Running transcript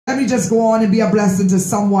me just go on and be a blessing to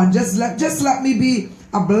someone. Just let me be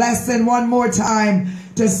a blessing one more time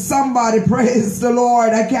to somebody. Praise the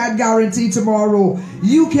Lord. I can't guarantee tomorrow.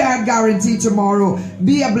 You can't guarantee tomorrow.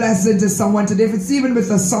 Be a blessing to someone today. If it's even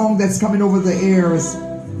with a song that's coming over the ears.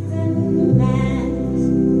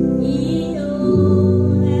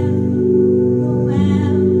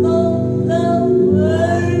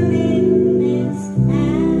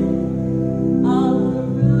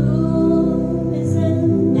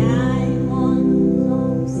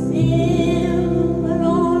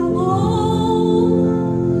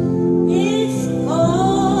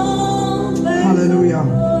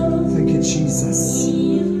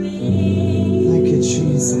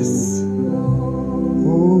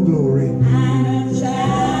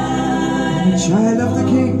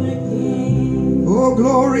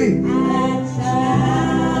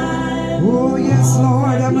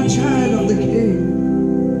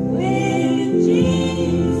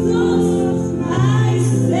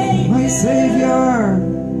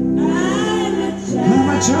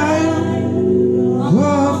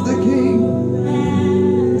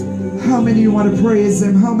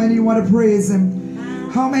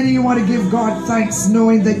 Thanks,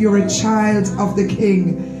 knowing that you're a child of the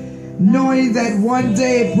King, knowing that one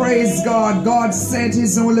day, praise God, God sent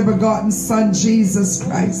his only begotten Son, Jesus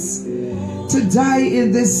Christ, to die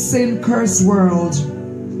in this sin-cursed world,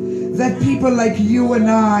 that people like you and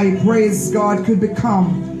I, praise God, could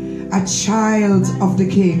become a child of the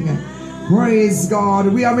King. Praise God.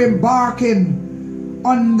 We are embarking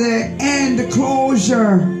on the end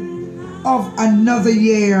closure of another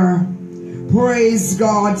year. Praise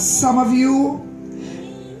God. Some of you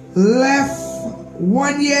left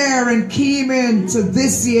 1 year and came into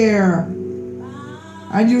this year,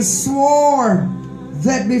 and you swore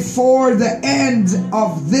that before the end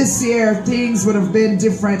of this year things would have been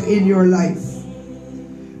different in your life.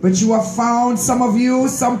 But you have found, some of you,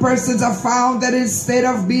 some persons have found that instead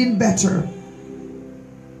of being better,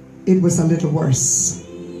 it was a little worse.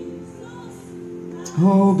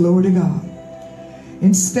 Oh, glory to God.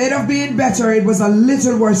 Instead of being better, it was a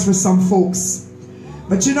little worse for some folks.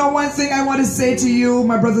 But you know one thing I want to say to you,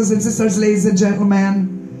 my brothers and sisters, ladies and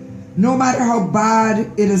gentlemen, no matter how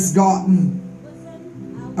bad it has gotten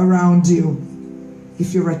around you,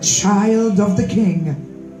 if you're a child of the King,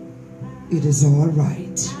 it is all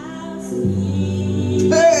right.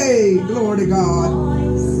 Hey, glory to God.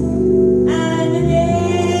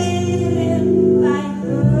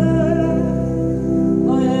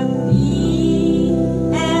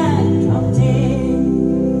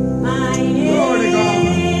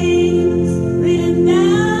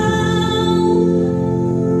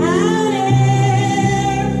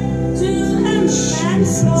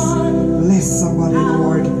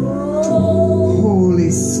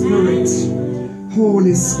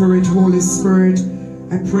 Holy Spirit,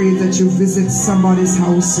 I pray that you visit somebody's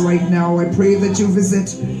house right now. I pray that you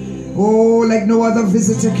visit, oh, like no other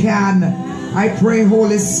visitor can. I pray,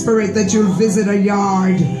 Holy Spirit, that you'll visit a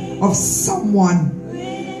yard of someone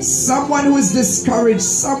who is discouraged,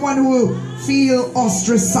 someone who feel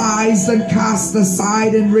ostracized and cast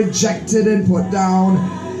aside and rejected and put down,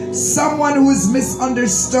 someone who is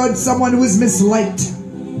misunderstood, someone who is misliked.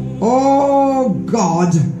 Oh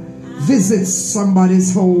God, visit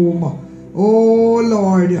somebody's home. Oh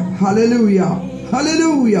Lord, hallelujah,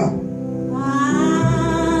 hallelujah.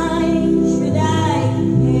 Why should I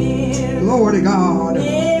care? Glory to God.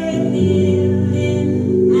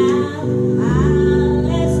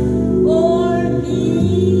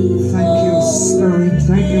 Thank you, Spirit.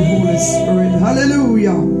 Thank you, Holy Spirit.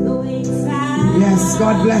 Hallelujah. Yes,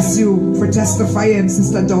 God bless you for testifying,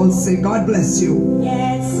 Sister Dulce. God bless you.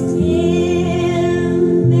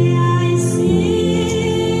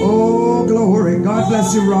 Glory. God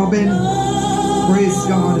bless you, Robin. Praise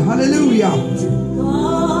God. Hallelujah.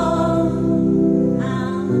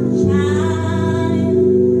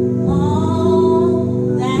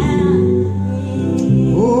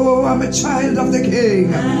 Oh, I'm a child of the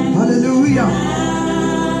King. Hallelujah.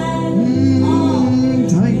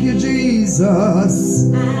 Thank you, Jesus.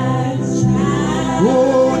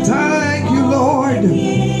 Oh, thank you, Lord.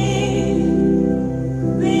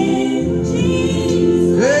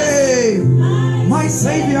 My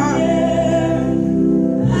Savior, I'm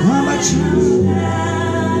a child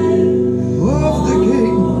of the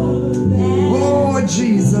King. Oh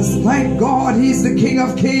Jesus, thank God, He's the King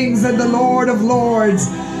of Kings and the Lord of Lords.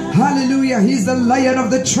 Hallelujah, He's the Lion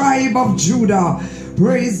of the tribe of Judah.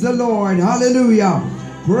 Praise the Lord. Hallelujah.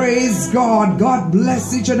 Praise God. God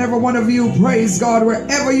bless each and every one of you. Praise God.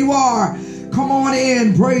 Wherever you are, Come on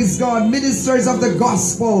in, praise God. Ministers of the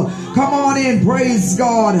gospel, come on in, praise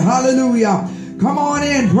God. Hallelujah. Come on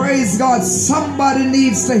in, praise God. Somebody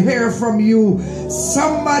needs to hear from you.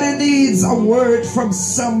 Somebody needs a word from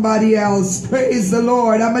somebody else. Praise the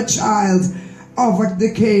Lord. I'm a child of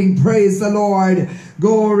the King. Praise the Lord.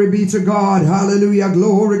 Glory be to God. Hallelujah.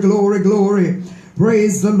 Glory, glory, glory.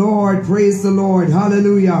 Praise the Lord. Praise the Lord.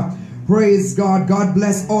 Hallelujah. Praise God. God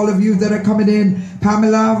bless all of you that are coming in.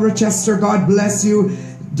 Pamela Rochester, God bless you.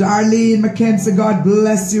 Darlene McKenzie, God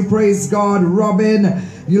bless you. Praise God. Robin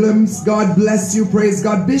Ullams, God bless you. Praise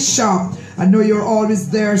God. Bishop, I know you're always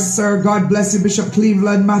there, sir. God bless you. Bishop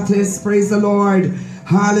Cleveland Mattis, praise the Lord.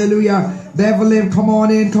 Hallelujah. Beverly, come on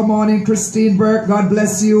in. Come on in. Christine Burke, God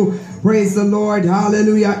bless you. Praise the Lord.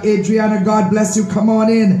 Hallelujah. Adriana, God bless you. Come on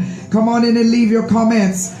in. Come on in and leave your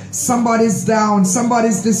comments. Somebody's down.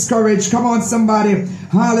 Somebody's discouraged. Come on, somebody.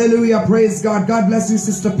 Hallelujah. Praise God. God bless you,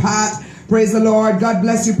 Sister Pat. Praise the Lord. God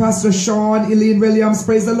bless you, Pastor Sean, Eileen Williams.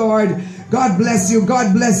 Praise the Lord. God bless you.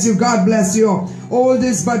 God bless you. God bless you.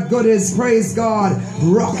 Oldies but goodies. Praise God.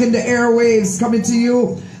 Rocking the airwaves. Coming to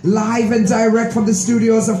you live and direct from the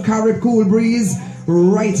studios of Carib Cool Breeze.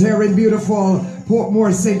 Right here in beautiful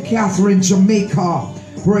Portmore, St. Catherine, Jamaica.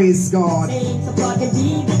 Praise God.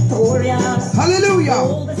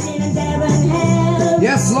 Hallelujah.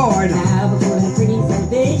 Yes, Lord.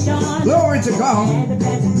 Glory to God.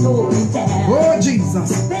 Oh,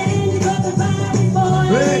 Jesus.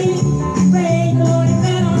 Hey.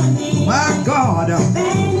 My God.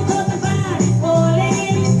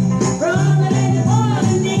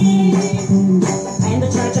 And the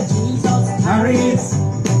Church of Jesus tarries.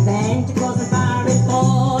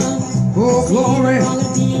 Oh, glory.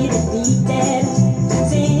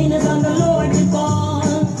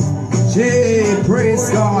 Hey, praise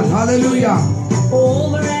God. Hallelujah.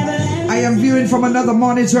 I am viewing from another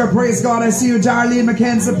monitor. Praise God. I see you, Darlene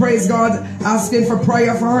McKenzie. Praise God. Asking for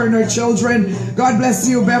prayer for her and her children. God bless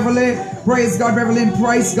you, Beverly. Praise God. Beverly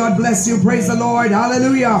Price. God bless you. Praise the Lord.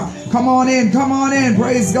 Hallelujah. Come on in. Come on in.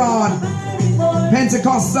 Praise God.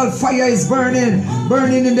 Pentecostal fire is burning.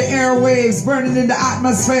 Burning in the airwaves. Burning in the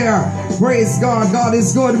atmosphere. Praise God. God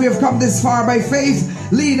is good. We have come this far by faith,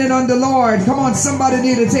 leaning on the Lord. Come on. Somebody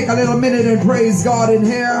need to take a little minute and praise God in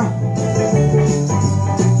here.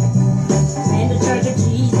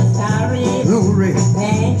 Glory.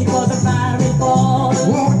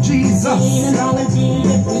 Oh, Jesus.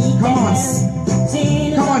 Come on.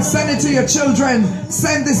 Come on, send it to your children.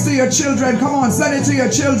 Send this to your children. Come on, send it to your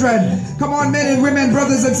children. Come on, men and women,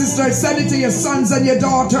 brothers and sisters. Send it to your sons and your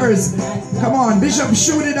daughters. Come on, Bishop,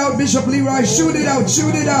 shoot it out. Bishop Leroy, shoot it out.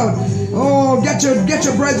 Shoot it out. Oh, get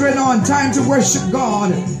your brethren on. Time to worship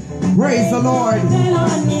God. Praise the Lord.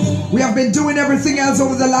 We have been doing everything else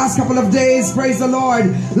over the last couple of days. Praise the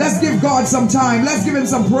Lord. Let's give God some time. Let's give him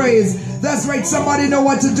some praise. That's right. Somebody know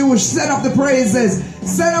what to do. Set up the praises.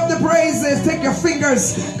 Set up the praises. Take your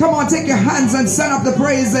fingers. Come on, take your hands and set up the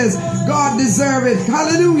praises. God deserves it.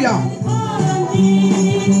 Hallelujah.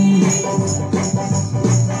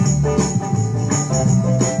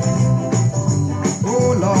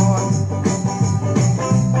 Oh, Lord.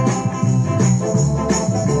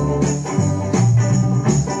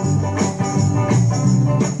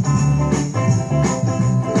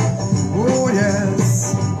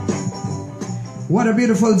 What a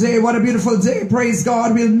beautiful day. What a beautiful day. Praise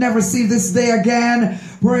God. We'll never see this day again.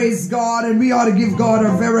 Praise God. And we ought to give God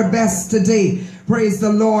our very best today. Praise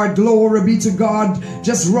the Lord. Glory be to God.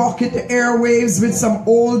 Just rocking the airwaves with some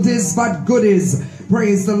oldies but goodies.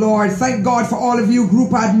 Praise the Lord. Thank God for all of you group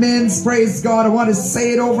admins. Praise God. I want to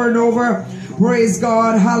say it over and over. Praise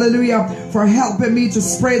God. Hallelujah. For helping me to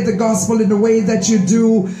spread the gospel in the way that you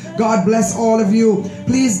do. God bless all of you.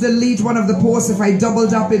 Please delete one of the posts. If I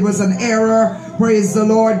doubled up, it was an error. Praise the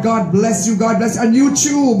Lord. God bless you. God bless you. On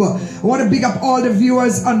YouTube, I want to big up all the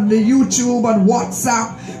viewers on the YouTube, on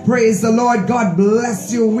WhatsApp. Praise the Lord. God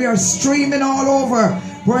bless you. We are streaming all over.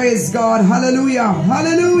 Praise God. Hallelujah.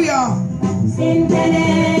 Hallelujah. Sin can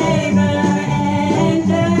never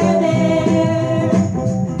enter there.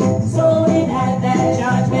 So it had that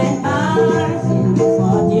judgment hour. Sin is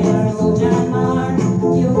what your illusion are.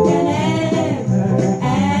 You can never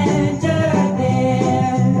enter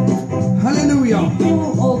there. Hallelujah. If you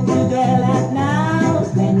hope to dwell at now,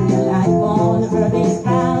 spend your life on the burning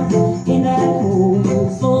ground, in that home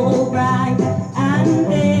so bright and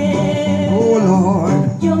fair. Oh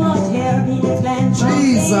Lord. You must hear me declare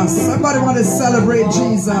Jesus. Somebody want to celebrate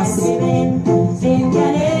Jesus. Sin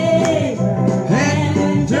can never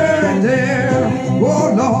enter there.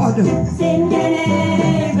 Oh Lord. Sin can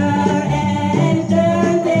never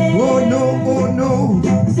enter there. Oh no, oh no.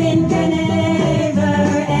 Sin can never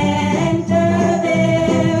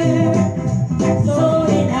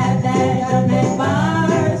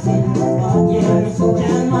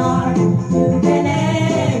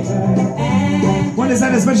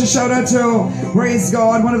special shout out to, praise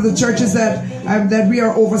God, one of the churches that we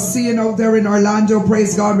are overseeing out there in Orlando.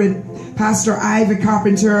 Praise God, with Pastor Ivy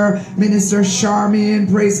Carpenter, Minister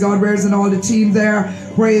Charmian, praise God, where's and all the team there.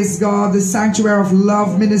 Praise God, the Sanctuary of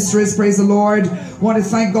Love Ministries, praise the Lord. Want to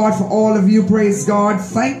thank God for all of you, praise God.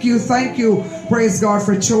 Thank you, praise God,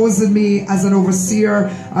 for choosing me as an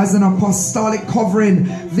overseer, as an apostolic covering,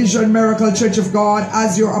 Vision Miracle Church of God,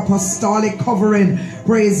 as your apostolic covering,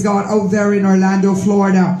 praise God, out there in Orlando,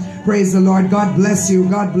 Florida. Praise the Lord. God bless you.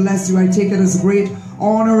 God bless you. I take it as a great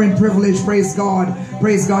honor and privilege, praise God,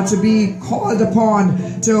 to be called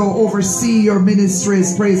upon to oversee your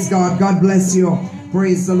ministries, praise God. God bless you.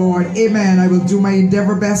 Praise the Lord. Amen. I will do my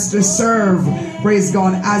endeavor best to serve, praise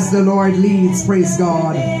God, as the Lord leads, praise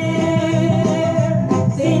God.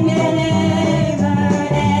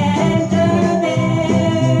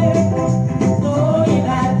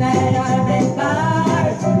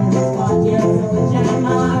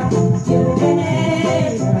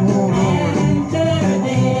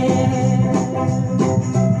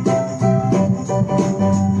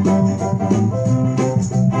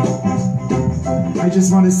 I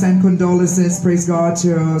just want to send condolences, praise God,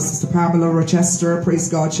 to Sister Pamela Rochester. Praise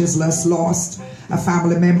God, she's lost a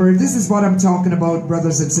family member. This is what I'm talking about,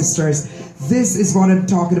 brothers and sisters. This is what I'm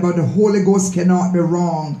talking about. The Holy Ghost cannot be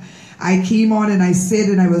wrong. I came on and I said,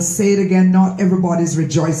 and I will say it again, not everybody's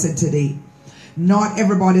rejoicing today. Not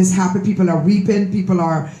everybody's happy. People are weeping. People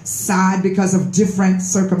are sad because of different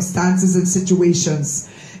circumstances and situations.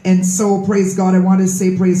 And so, praise God, I want to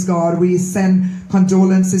say, praise God, we send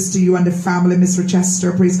condolences to you and the family, Miss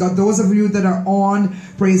Rochester, praise God. Those of you that are on,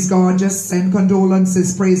 praise God, just send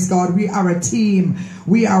condolences, praise God. We are a team.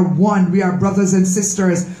 We are one. We are brothers and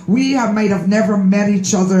sisters. We might have never met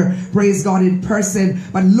each other, praise God, in person,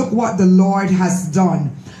 but look what the Lord has done.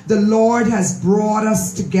 The Lord has brought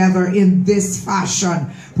us together in this fashion.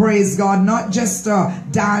 Praise God. Not just to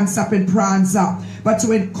dance up and prance up, but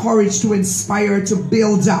to encourage, to inspire, to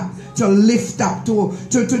build up, to lift up, to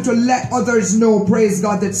let others know, praise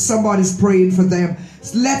God, that somebody's praying for them.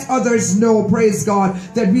 Let others know, praise God,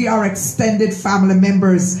 that we are extended family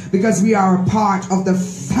members because we are a part of the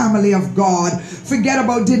family of God. Forget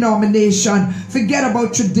about denomination. Forget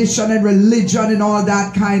about tradition and religion and all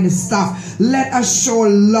that kind of stuff. Let us show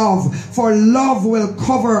love, for love will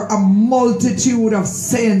cover a multitude of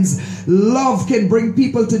sins. Love can bring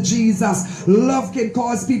people to Jesus. Love can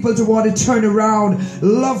cause people to want to turn around.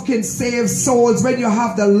 Love can save souls when you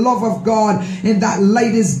have the love of God and that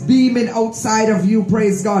light is beaming outside of you,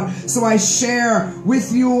 praise God. So I share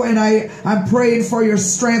with you and I'm praying for your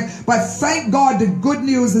strength. But thank God, the good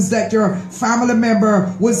news is that your family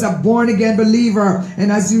member was a born-again believer,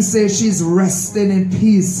 and as you say, she's resting in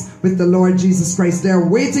peace with the Lord Jesus Christ. They're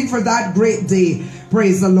waiting for that great day,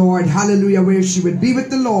 praise the Lord, hallelujah, where she would be with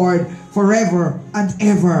the Lord forever and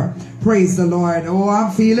ever. Praise the Lord. Oh,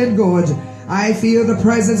 I'm feeling good. I feel the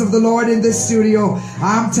presence of the Lord in this studio.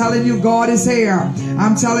 I'm telling you, God is here.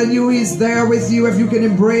 I'm telling you, He's there with you if you can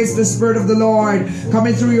embrace the Spirit of the Lord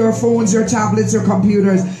coming through your phones, your tablets, your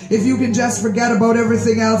computers. If you can just forget about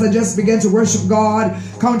everything else and just begin to worship God,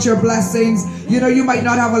 count your blessings. You know, you might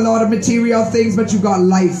not have a lot of material things, but you got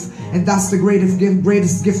life. And that's the greatest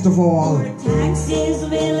gift of all.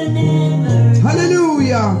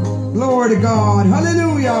 Hallelujah. Glory to God.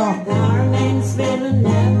 Hallelujah.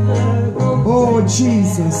 Oh,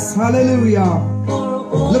 Jesus. Hallelujah.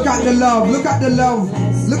 Look at the love. Look at the love.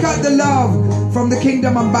 Look at the love from the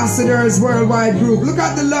Kingdom Ambassadors Worldwide Group. Look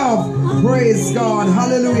at the love. Praise God.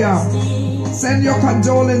 Hallelujah. Send your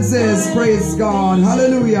condolences. Praise God.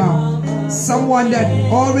 Hallelujah. Someone that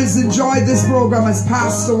always enjoyed this program has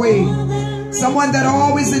passed away. Someone that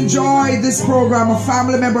always enjoyed this program, a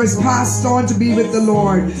family member, has passed on to be with the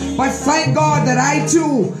Lord. But thank God that I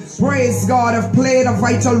too, praise God, have played a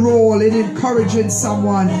vital role in encouraging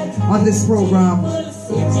someone on this program.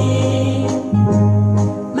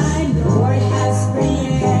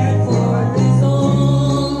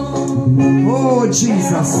 Oh,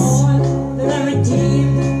 Jesus.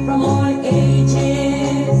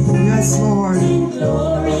 Yes, Lord.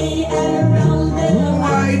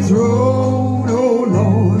 White throne, oh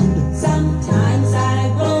Lord. Sometimes I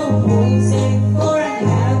go homesick for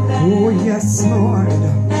heaven. Oh, yes, Lord.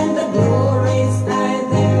 And the glories I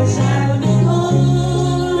there shall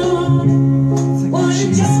behold. What a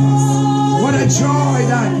joy! What a joy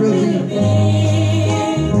that will be.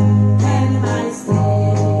 And my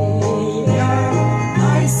Savior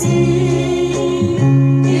I see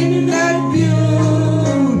In that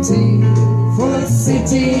beautiful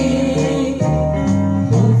city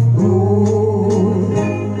of gold.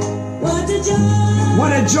 What a joy!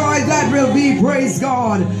 What a a joy that will be. Praise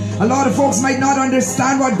God. A lot of folks might not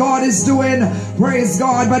understand what God is doing. Praise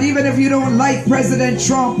God. But even if you don't like President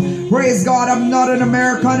Trump, praise God, I'm not an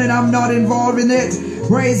American and I'm not involved in it.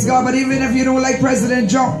 Praise God. But even if you don't like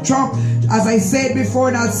President Trump, as I said before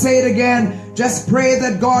and I'll say it again, just pray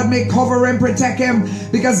that God may cover and protect him,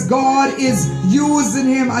 because God is using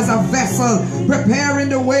him as a vessel, preparing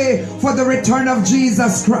the way for the return of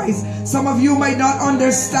Jesus Christ. Some of you might not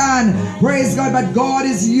understand, praise God, but God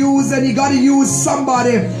is using. He got to use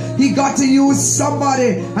somebody. He got to use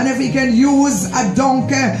somebody. And if he can use a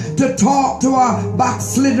donkey to talk to a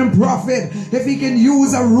backslidden prophet, if he can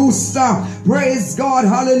use a rooster, praise God,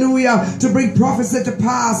 hallelujah, to bring prophecy to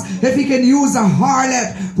pass, if he can use a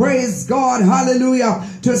harlot, praise God, hallelujah,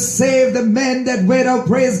 to save the men that went out,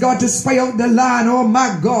 praise God, to spy out the land, oh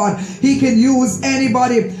my God, he can use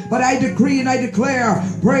anybody. But I decree and I declare,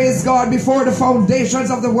 praise God, before the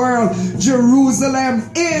foundations of the world,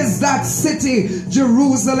 Jerusalem is that city.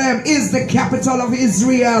 Jerusalem is the capital of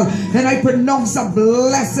Israel. And I pronounce a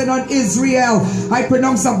blessing on Israel. I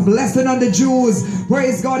pronounce a blessing on the Jews.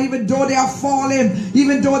 Praise God, even though they are fallen,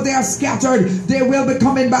 even though they are scattered, they will be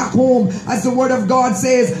coming back home, as the word of God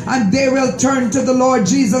says, and they will turn to the Lord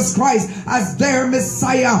Jesus Christ as their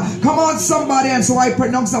Messiah. Come on, somebody. And so I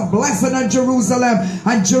pronounce a blessing on Jerusalem.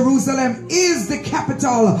 And Jerusalem is the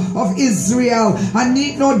capital of Israel. I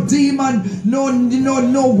need no demon,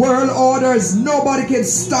 no world orders. Nobody can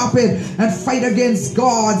stop it and fight against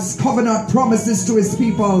God's covenant promises to his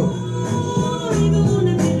people.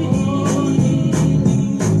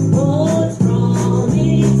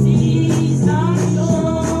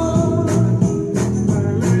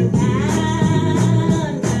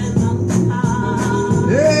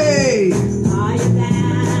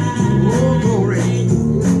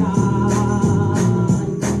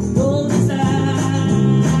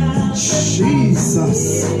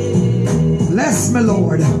 Bless me,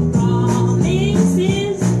 Lord.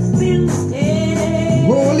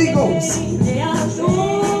 Holy Ghost.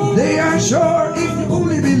 They are sure if you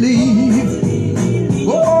only believe.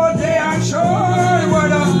 Oh, they are sure the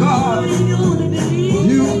word of God.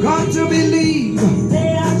 You've got to believe.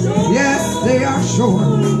 Yes, they are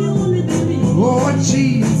sure. Oh,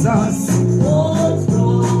 Jesus.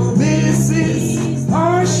 This is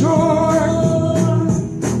our sure.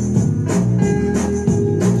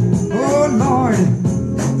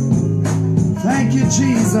 Thank you,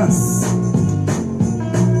 Jesus.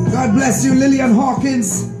 God bless you, Lillian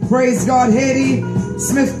Hawkins. Praise God, Haiti.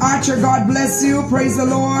 Smith Archer, God bless you. Praise the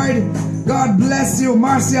Lord. God bless you.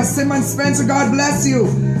 Marcia Simmons Spencer, God bless you.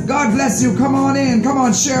 God bless you. Come on in. Come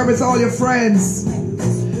on, share with all your friends.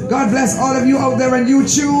 God bless all of you out there on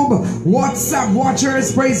YouTube. WhatsApp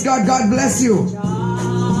watchers, praise God. God bless you.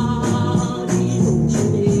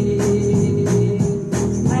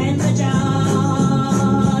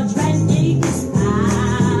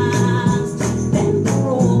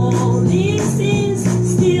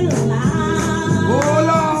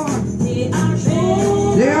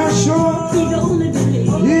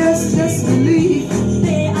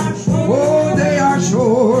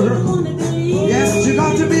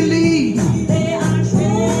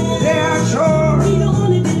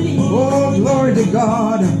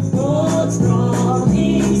 God,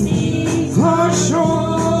 are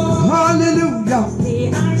sure, hallelujah.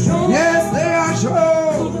 Yes, they are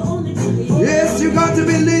sure. Yes, you got to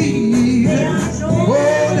believe.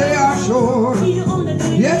 Oh, they are sure.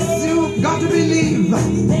 Yes, you got to believe.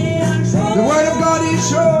 The word of God is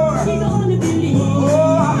sure.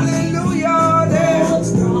 Oh, hallelujah.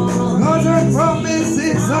 God's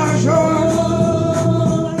promises are sure.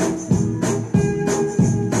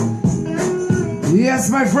 Yes,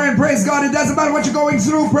 my friend, praise God. It doesn't matter what you're going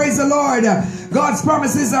through, praise the Lord. God's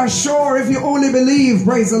promises are sure if you only believe,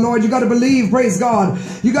 praise the Lord. You got to believe, praise God.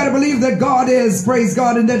 You got to believe that God is, praise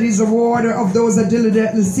God, and that he's a rewarder of those that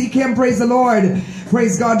diligently seek him, praise the Lord.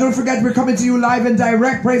 Praise God. Don't forget, we're coming to you live and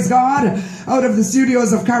direct, praise God, out of the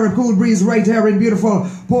studios of Carib Cool Breeze right here in beautiful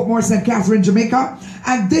Portmore, St. Catherine, Jamaica.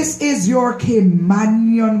 And this is your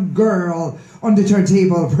Caymanian girl on the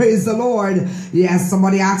turntable. Praise the Lord. Yes,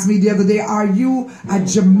 somebody asked me the other day, are you a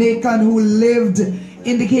Jamaican who lived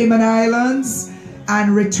in the Cayman Islands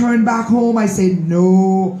and returned back home? I said,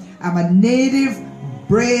 no, I'm a native,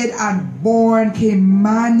 bred and born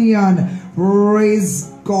Caymanian. Praise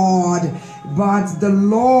God. But the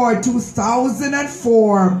Lord,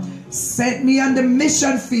 2004, sent me on the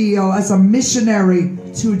mission field as a missionary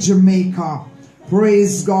to Jamaica.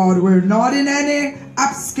 Praise God. We're not in any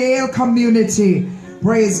upscale community.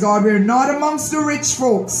 Praise God. We're not amongst the rich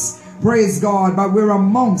folks. Praise God. But we're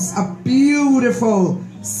amongst a beautiful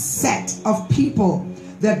set of people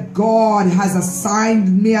that God has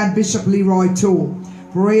assigned me and Bishop Leroy to.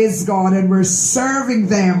 Praise God. And we're serving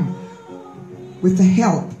them with the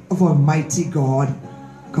help of Almighty God.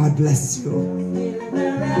 God bless you.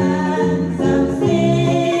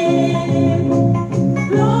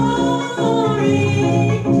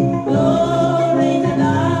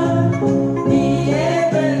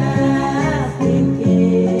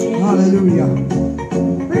 Hallelujah.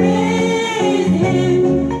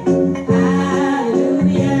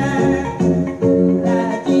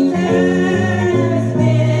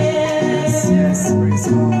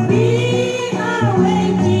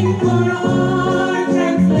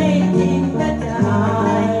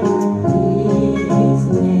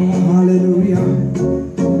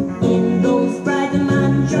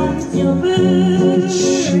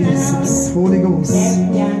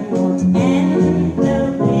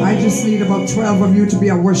 Need about 12 of you to be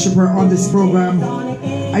a worshiper on this program.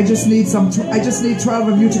 I just need 12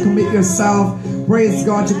 of you to commit yourself, praise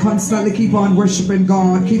God, to constantly keep on worshiping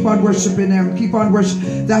God, keep on worshiping Him, keep on worship.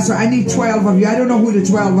 That's right. I need 12 of you. I don't know who the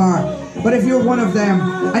 12 are, but if you're one of them,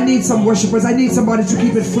 I need some worshipers. I need somebody to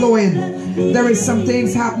keep it flowing. There is some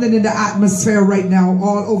things happening in the atmosphere right now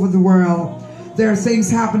all over the world. There are things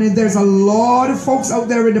happening. There's a lot of folks out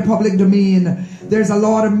there in the public domain. There's a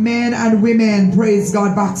lot of men and women, praise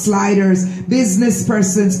God, backsliders, business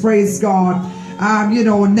persons, praise God,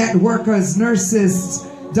 networkers, nurses,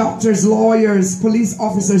 doctors, lawyers, police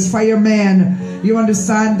officers, firemen. You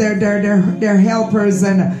understand? They're helpers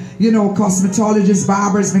and, cosmetologists,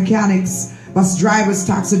 barbers, mechanics, bus drivers,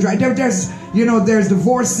 taxi drivers. There's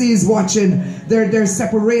divorcees watching. There's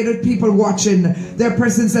separated people watching. There are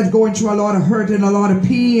persons that are going through a lot of hurt and a lot of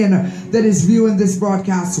pain that is viewing this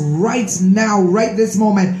broadcast right now, right this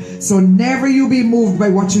moment. So never you be moved by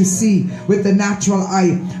what you see with the natural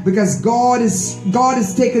eye, because God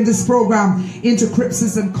is taking this program into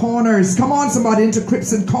crypts and corners. Come on, somebody, into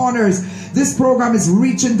crypts and corners. This program is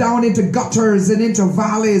reaching down into gutters and into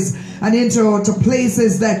valleys and into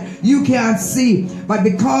places that you can't see. But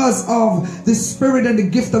because of the spirit and the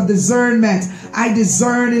gift of discernment, I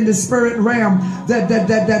discern in the spirit realm that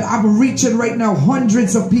I'm reaching right now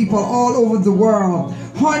hundreds of people all over the world.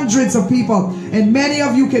 Hundreds of people. And many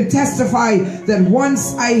of you can testify that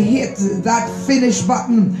once I hit that finish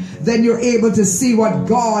button, then you're able to see what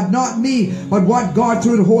God, not me, but what God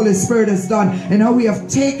through the Holy Spirit has done, and how we have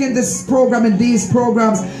taken this program and these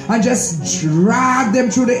programs and just dragged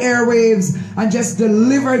them through the airwaves and just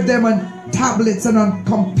delivered them on tablets and on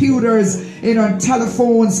computers and on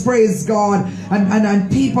telephones, praise God,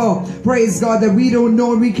 and people, praise God, that we don't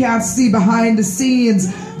know and we can't see behind the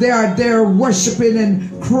scenes. They are there worshiping and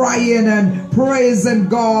crying and praising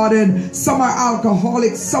God, and some are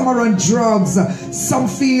alcoholics, some are on drugs, some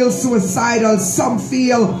feel suicidal, some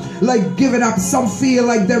feel like giving up, some feel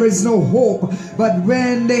like there is no hope. But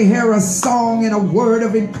when they hear a song and a word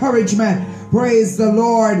of encouragement, praise the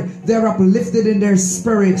Lord, they're uplifted in their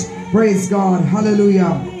spirit. Praise God.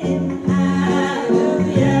 Hallelujah.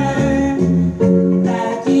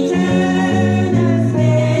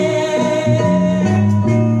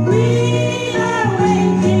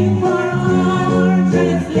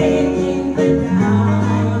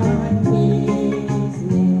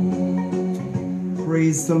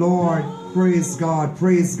 Praise the Lord. Praise God.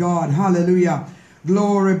 Praise God. Hallelujah.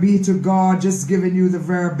 Glory be to God. Just giving you the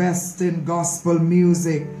very best in gospel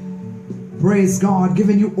music. Praise God.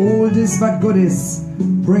 Giving you oldies but goodies.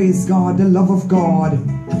 Praise God. The love of God.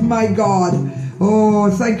 My God. Oh,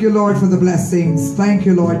 thank you, Lord, for the blessings. Thank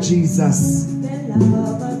you, Lord Jesus. The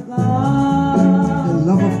love of God. The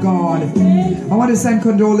love of God. I want to send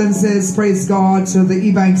condolences, praise God, to the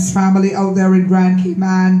Ebanks family out there in Grand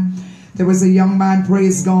Cayman. There was a young man,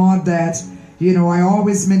 praise God, that, I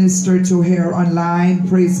always minister to here online,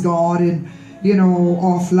 praise God, and,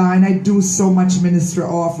 offline. I do so much minister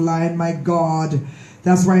offline, my God.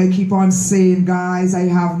 That's why I keep on saying, guys, I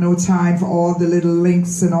have no time for all the little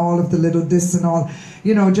links and all of the little this and all.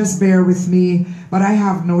 Just bear with me. But I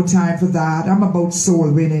have no time for that. I'm about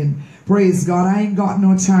soul winning. Praise God. I ain't got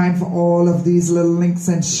no time for all of these little links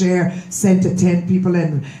and share, send to 10 people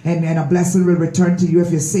and a blessing will return to you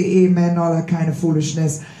if you say amen, all that kind of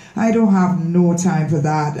foolishness. I don't have no time for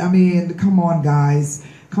that. I mean, come on, guys.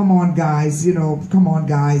 Come on, guys. Come on,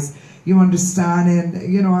 guys. You understand? And,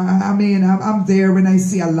 I'm there when I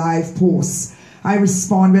see a live post. I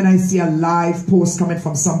respond when I see a live post coming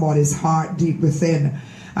from somebody's heart deep within.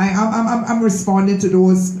 I'm responding to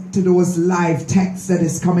those live texts that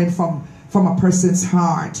is coming from a person's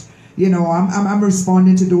heart. I'm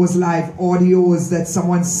responding to those live audios that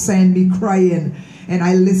someone send me crying and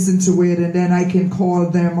I listen to it, and then I can call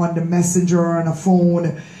them on the messenger or on a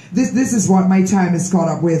phone. This is what my time is caught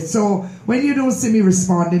up with. So when you don't see me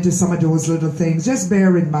responding to some of those little things, just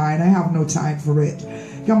bear in mind, I have no time for it.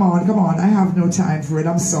 Come on, I have no time for it.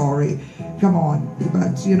 I'm sorry. Come on.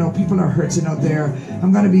 But you know, people are hurting out there.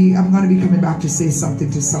 I'm gonna be coming back to say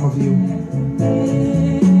something to some of you.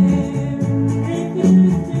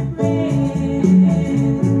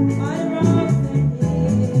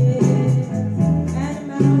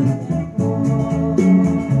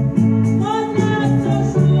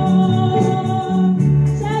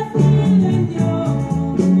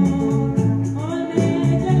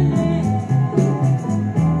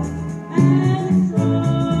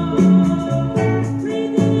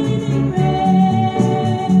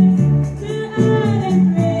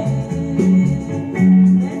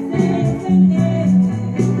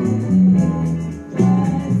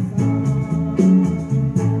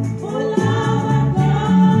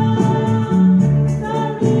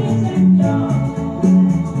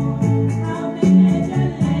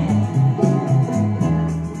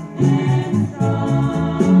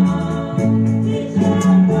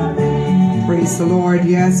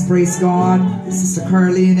 Yes, praise God. Sister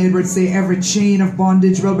Carleen Edwards say every chain of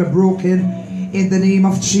bondage will be broken in the name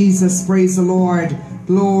of Jesus. Praise the Lord.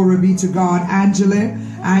 Glory be to God.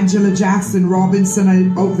 Angela Jackson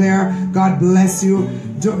Robinson out there. God bless you.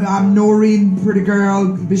 I'm Noreen, pretty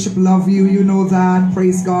girl. Bishop love you. You know that.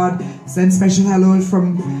 Praise God. Send special hello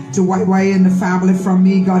to YY and the family from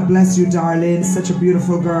me. God bless you, darling. Such a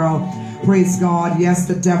beautiful girl. Praise God. Yes,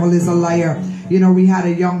 the devil is a liar. You know, we had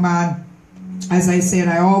a young man. As I said,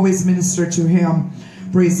 I always minister to him.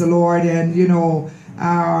 Praise the Lord. And, you know,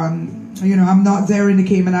 I'm not there in the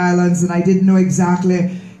Cayman Islands, and I didn't know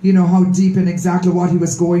exactly, you know, how deep and exactly what he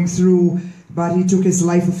was going through. But he took his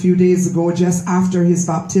life a few days ago, just after his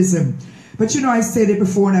baptism. But, you know, I said it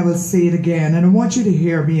before and I will say it again. And I want you to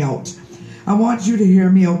hear me out. I want you to hear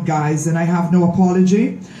me out, guys. And I have no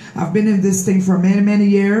apology. I've been in this thing for many, many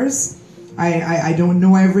years. I don't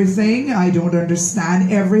know everything. I don't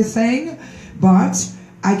understand everything. But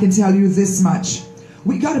I can tell you this much.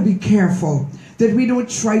 We got to be careful that we don't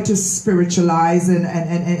try to spiritualize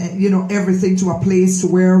and you know, everything to a place to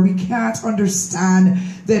where we can't understand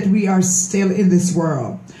that we are still in this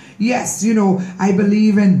world. Yes, you know, I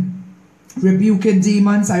believe in rebuking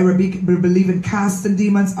demons. I believe in casting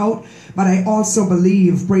demons out. But I also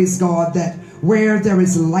believe, praise God, that where there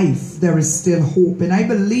is life, there is still hope. And I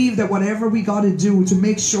believe that whatever we got to do to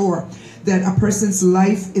make sure that a person's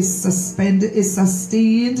life is sustained,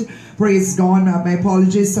 praise God, my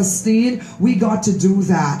apologies, sustained, we got to do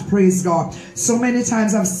that, praise God. So many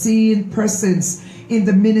times I've seen persons in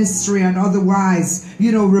the ministry and otherwise,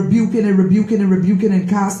 you know, rebuking and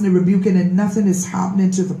casting and rebuking, and nothing is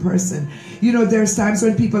happening to the person. You know, there's times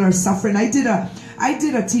when people are suffering. I did a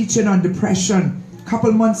teaching on depression a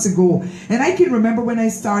couple months ago, and I can remember when I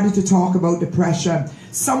started to talk about depression,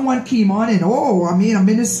 someone came on and a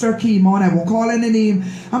minister came on, I won't call any name,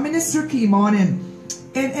 a minister came on and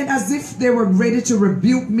as if they were ready to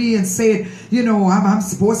rebuke me and say, you know, I'm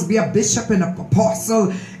supposed to be a bishop and an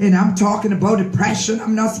apostle, and I'm talking about depression.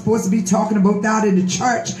 I'm not supposed to be talking about that in the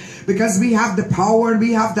church, because we have the power and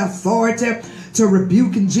we have the authority to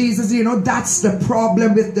rebuke in Jesus. You know, that's the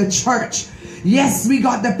problem with the church. Yes, we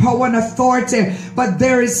got the power and authority, but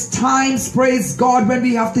there is times, praise God, when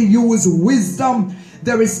we have to use wisdom.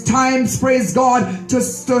 There is times, praise God,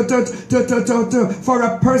 for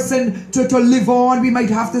a person to live on. We might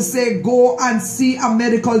have to say, go and see a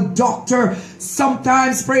medical doctor.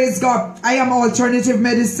 Sometimes, praise God, I am alternative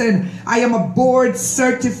medicine. I am a board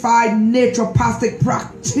certified naturopathic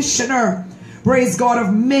practitioner. Praise God,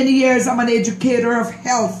 of many years. I'm an educator of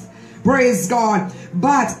health. Praise God.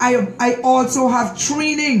 But I also have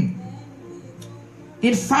training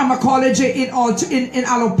in pharmacology, in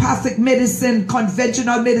allopathic medicine,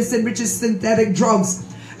 conventional medicine, which is synthetic drugs.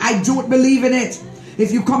 I don't believe in it.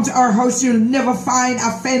 If you come to our house, you'll never find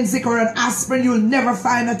a Fensic or an aspirin. You'll never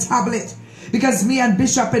find a tablet. Because me and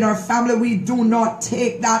Bishop in our family, we do not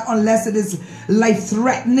take that unless it is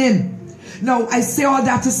life-threatening. Now, I say all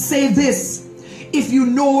that to say this. If you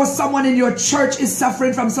know someone in your church is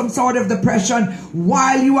suffering from some sort of depression,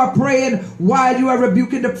 while you are praying, while you are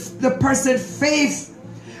rebuking the person, faith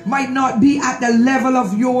might not be at the level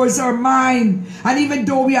of yours or mine. And even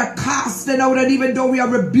though we are casting out, and even though we are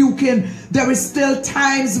rebuking, there is still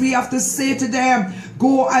times we have to say to them,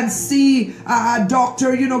 go and see a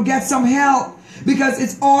doctor, you know, get some help. Because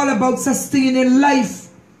it's all about sustaining life.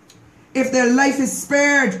 If their life is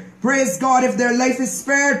spared, praise God. If their life is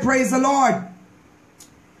spared, praise the Lord.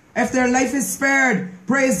 if their life is spared,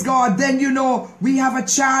 praise God, then you know we have a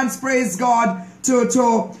chance, praise God, to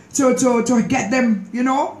get them, you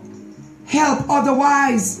know, help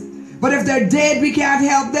otherwise. But if they're dead, we can't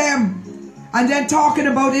help them. And then talking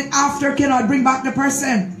about it after cannot bring back the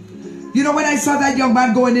person. You know, when I saw that young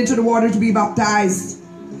man going into the water to be baptized,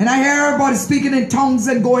 and I heard everybody speaking in tongues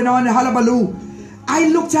and going on in hullabaloo, I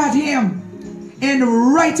looked at him,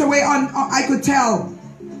 and right away I could tell,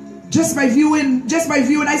 just by viewing,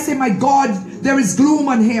 I say, my God, there is gloom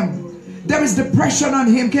on him. There is depression on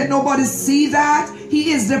him. Can nobody see that?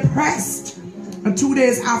 He is depressed. And 2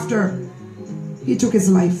 days after, he took his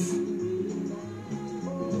life.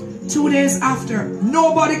 2 days after,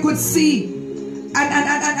 nobody could see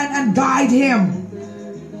and guide him.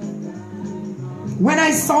 When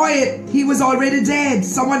I saw it, he was already dead.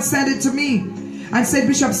 Someone sent it to me and said,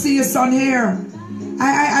 Bishop, see your son here.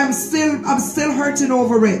 I'm still hurting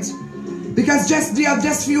over it, because just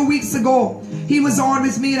a few weeks ago he was on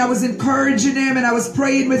with me and I was encouraging him and I was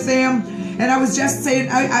praying with him and I was just saying,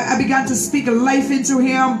 I began to speak life into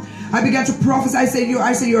him. I began to prophesy. I say you're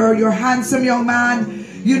a handsome young man.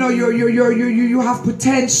 You know, you have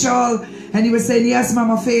potential. And he was saying, yes,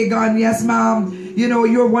 Mama Fagan, yes, Mom. You know,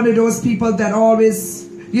 you're one of those people that always,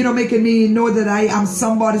 you know, making me know that I am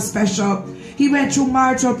somebody special. He went through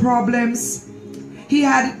marital problems. He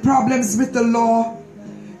had problems with the law.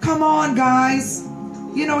 Come on, guys.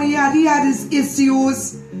 You know, he had his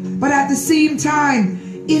issues. But at the same time,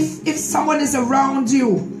 if someone is around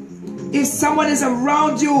you,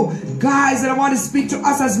 guys, and I want to speak to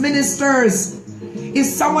us as ministers, if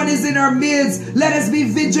someone is in our midst, let us be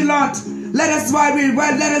vigilant. Let us, while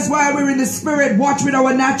we're in the spirit, watch with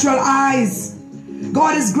our natural eyes.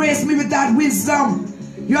 God has graced me with that wisdom.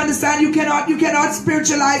 You understand? You cannot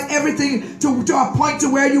spiritualize everything to a point to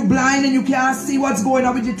where you're blind and you can't see what's going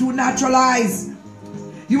on with your two natural eyes.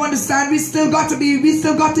 You understand? We still got to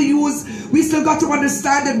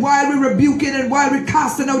understand that while we're rebuking and while we're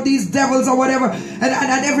casting out these devils or whatever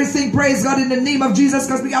and everything, praise God, in the name of Jesus,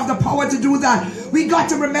 because we have the power to do that. We got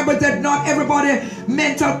to remember that not everybody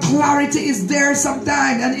mental clarity is there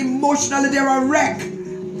sometimes, and emotionally they're a wreck.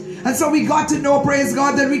 And so we got to know, praise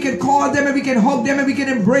God, that we can call them and we can hug them and we can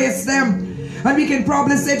embrace them. And we can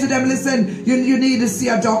probably say to them, listen, you need to see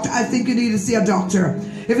a doctor. I think you need to see a doctor.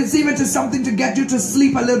 If it's even to something to get you to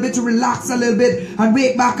sleep a little bit, to relax a little bit and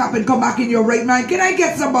wake back up and come back in your right mind. Can I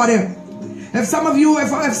get somebody? If some of you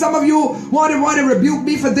want to rebuke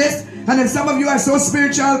me for this, and if some of you are so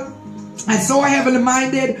spiritual and so heavenly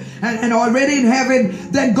minded and already in heaven,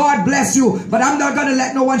 then God bless you. But I'm not going to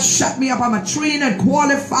let no one shut me up. I'm a trained and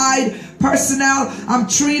qualified personnel. I'm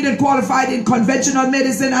trained and qualified in conventional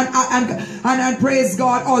medicine and praise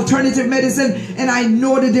God, alternative medicine, and I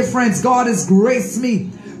know the difference. God has graced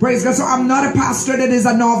me. Praise God. So I'm not a pastor that is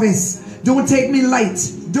a novice. Don't take me light.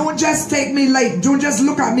 Don't just take me light. Don't just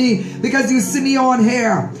look at me because you see me on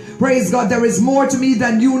here. Praise God. There is more to me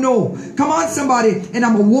than you know. Come on, somebody. And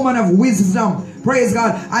I'm a woman of wisdom. Praise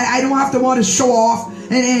God. I don't have to want to show off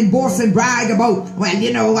and boast and brag about, well,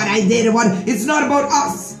 you know what I did and what. It's not about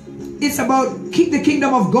us. It's about keep the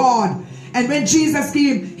kingdom of God. And when Jesus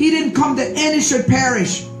came, he didn't come that any should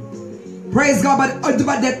perish. Praise God. But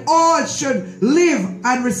that all should live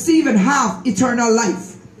and receive and have eternal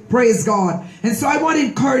life. Praise God. And so I want to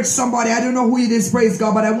encourage somebody. I don't know who it is, praise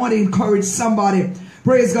God, but I want to encourage somebody,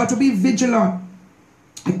 praise God, to be vigilant.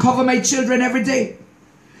 I cover my children every day.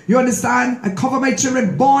 You understand? I cover my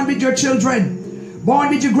children. Born with your children. Born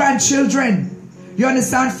with your grandchildren. You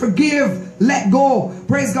understand? Forgive. Let go.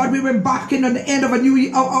 Praise God. We're embarking on the end of a new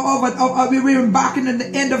year. We're embarking on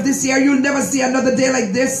the end of this year. You'll never see another day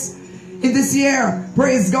like this in this year.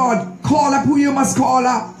 Praise God. Call up who you must call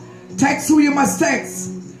up. Text who you must text.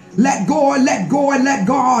 Let go and let go and let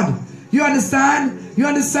God. You understand? You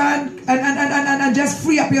understand? And just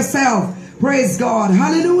free up yourself. Praise God.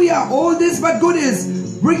 Hallelujah. All this but goodness.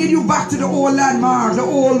 Bringing you back to the old landmark, the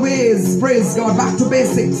old ways. Praise God. Back to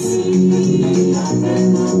basics.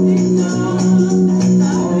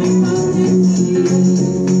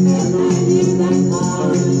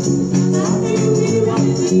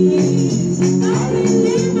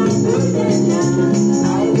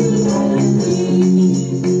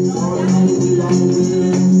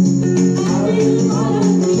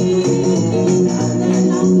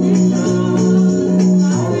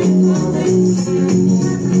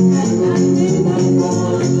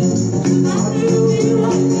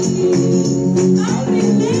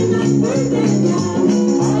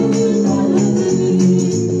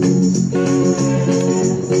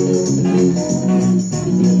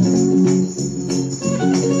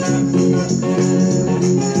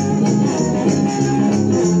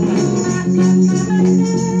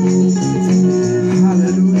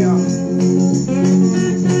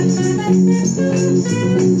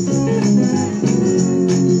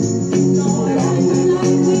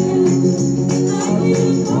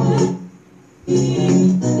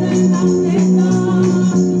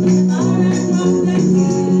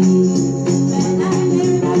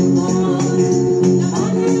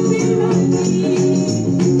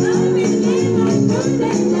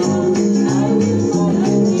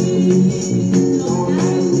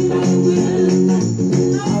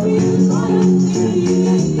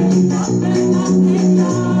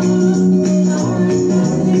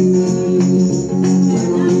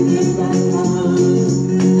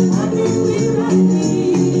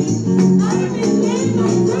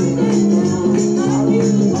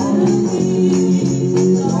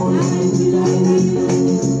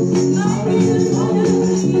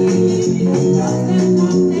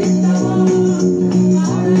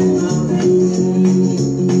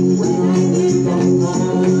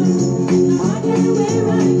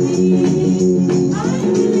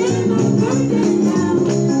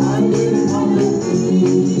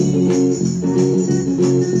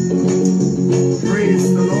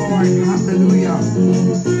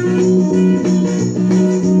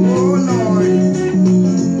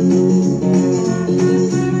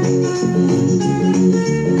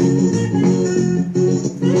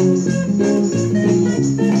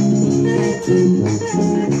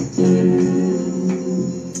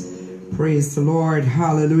 Praise the Lord.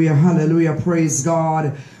 Hallelujah. Hallelujah. Praise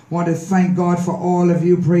God. Want to thank God for all of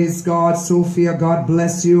you. Praise God. Sophia, God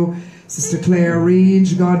bless you. Sister Claire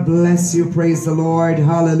Range, God bless you. Praise the Lord.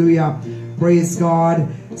 Hallelujah. Praise God.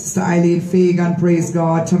 Sister Eileen Fagan, praise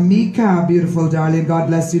God. Tamika, beautiful darling, God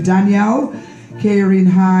bless you. Danielle, Karen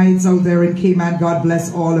Hides out there in Cayman, God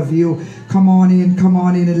bless all of you. Come on in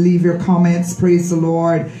and leave your comments. Praise the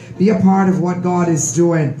Lord. Be a part of what God is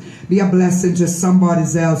doing. Be a blessing to somebody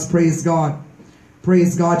else. Praise God.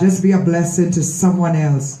 Praise God. Just be a blessing to someone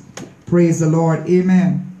else. Praise the Lord.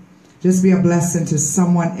 Amen. Just be a blessing to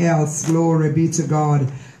someone else. Glory be to God.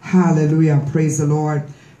 Hallelujah. Praise the Lord.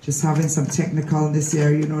 Just having some technical in this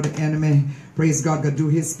area. You know the enemy. Praise God. God do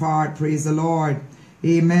his part. Praise the Lord.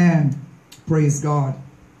 Amen. Praise God.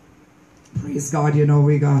 Praise God. You know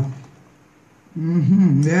we got.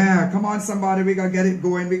 Yeah. Come on somebody. We got to get it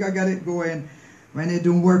going. We got to get it going. When it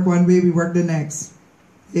don't work one way, we work the next.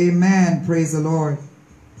 Amen. Praise the Lord.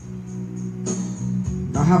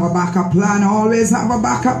 I have a backup plan. Always have a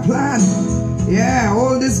backup plan. Yeah.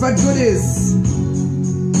 Oldies but goodies.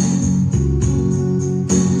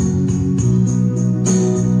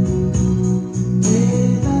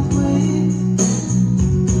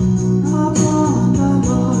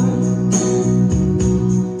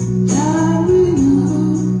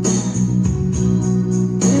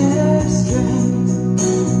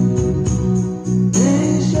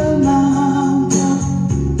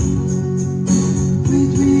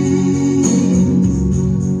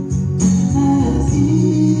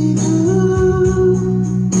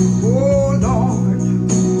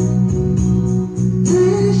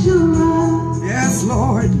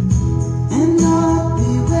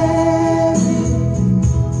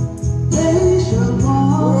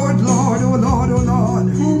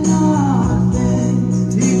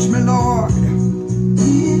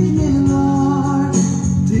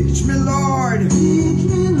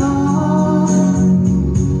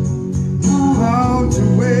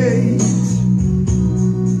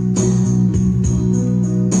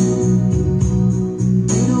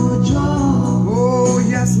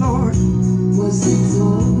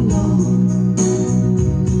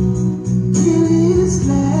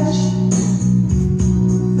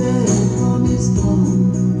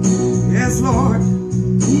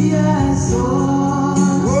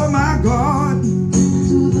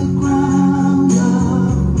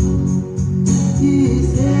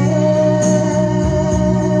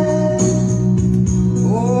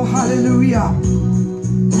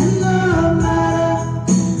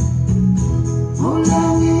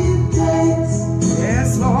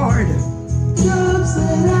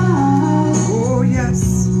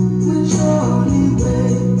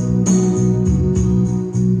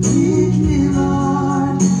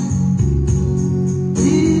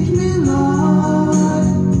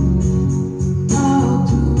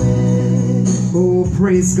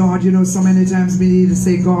 Praise God. You know, so many times we need to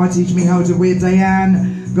say, God, teach me how to wait.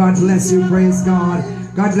 Diane, God bless you. Praise God.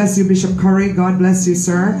 God bless you, Bishop Curry. God bless you,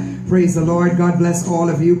 sir. Praise the Lord. God bless all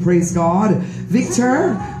of you. Praise God.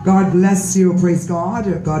 Victor, God bless you. Praise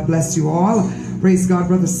God. God bless you all. Praise God,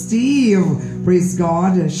 Brother Steve. Praise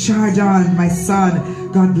God. Shardan, my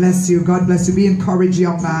son. God bless you. God bless you. Be encouraged,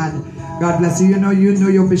 young man. God bless you. You know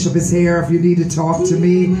your bishop is here if you need to talk to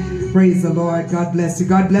me. Praise the Lord. God bless you.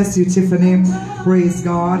 God bless you, Tiffany. Praise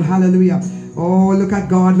God. Hallelujah. Oh, look at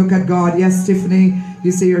God. Look at God. Yes, Tiffany,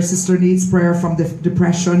 you say your sister needs prayer from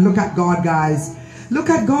depression. Look at God, guys.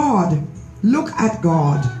 Look at God. Look at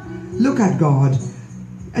God. Look at God.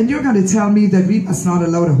 And you're going to tell me that we must not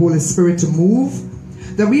allow the Holy Spirit to move?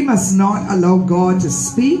 That we must not allow God to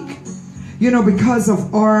speak? You know, because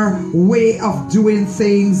of our way of doing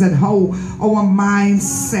things and how our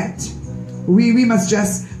mindset. We must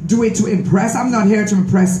just do it to impress. I'm not here to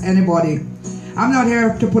impress anybody. I'm not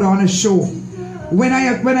here to put on a show. When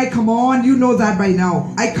I come on, you know that by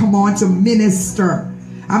now. I come on to minister.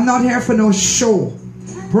 I'm not here for no show.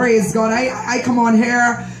 Praise God. I come on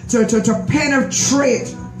here to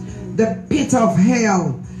penetrate the pit of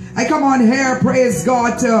hell. I come on here, praise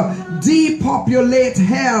God, to depopulate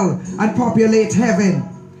hell and populate heaven.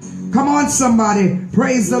 Come on, somebody.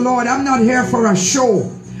 Praise the Lord. I'm not here for a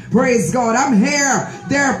show. Praise God. I'm here.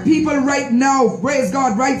 There are people right now, praise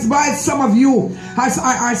God, right by some of you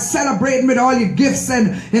are celebrating with all your gifts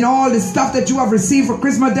and all the stuff that you have received for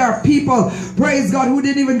Christmas. There are people, praise God, who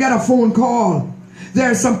didn't even get a phone call.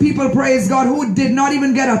 There are some people, praise God, who did not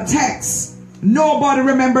even get a text. Nobody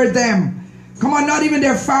remembered them. Come on, not even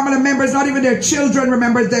their family members, not even their children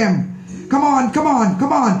remembered them. Come on, come on,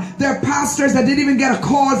 come on. There are pastors that didn't even get a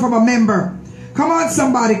call from a member. Come on,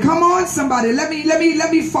 somebody. Come on, somebody. Let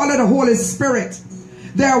me follow the Holy Spirit.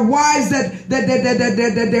 There are wives that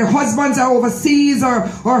their husbands are overseas, or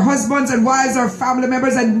husbands and wives are family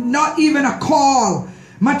members, and not even a call,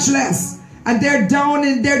 much less. And they're down,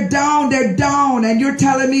 and you're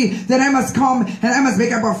telling me that I must come and I must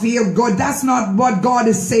make everybody feel good. That's not what God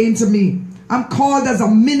is saying to me. I'm called as a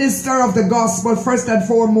minister of the gospel first and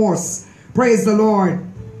foremost. Praise the Lord.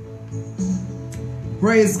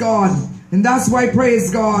 Praise God. And that's why,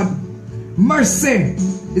 praise God, mercy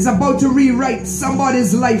is about to rewrite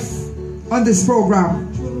somebody's life on this program.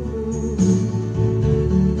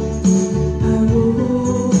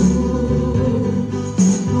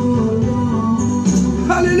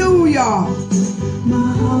 Hallelujah.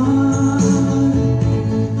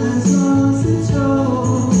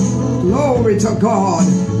 Glory to God.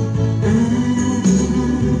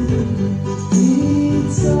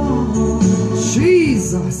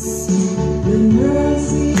 Jesus.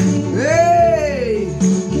 Hey.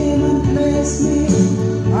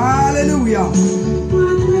 Hallelujah.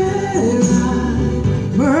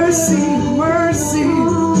 Mercy, mercy.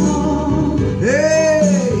 Hey.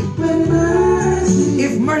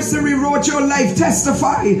 If mercy rewrote your life,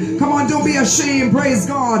 testify. Come on, don't be ashamed. Praise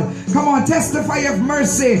God. Come on, testify if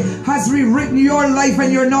mercy has rewritten your life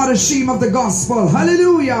and you're not ashamed of the gospel.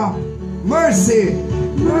 Hallelujah. Mercy.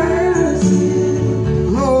 Mercy.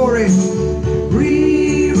 Glory.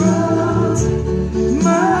 Rewrote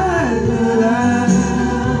my life.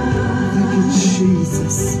 Thank you,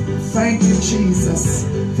 Jesus. Thank you, Jesus.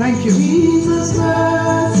 Thank you. Jesus,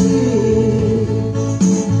 mercy.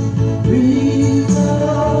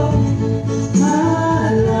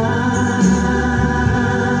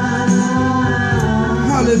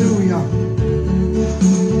 Hallelujah.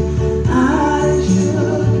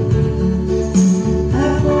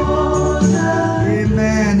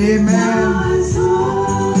 Amen. Amen.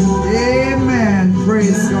 Amen.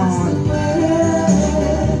 Praise God.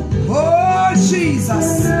 Oh, Jesus.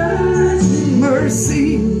 Mercy.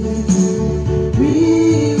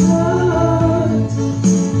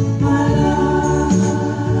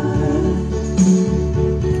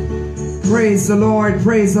 Praise the Lord,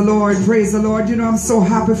 praise the Lord, praise the Lord. You know, I'm so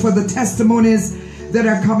happy for the testimonies that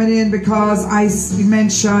are coming in, because I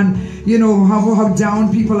mentioned, you know, how down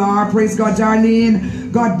people are. Praise God.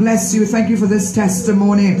 Darlene, God bless you. Thank you for this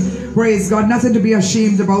testimony. Praise God. Nothing to be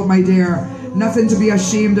ashamed about, my dear. Nothing to be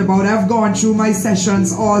ashamed about. I've gone through my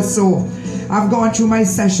sessions also. I've gone through my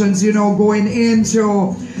sessions, you know, going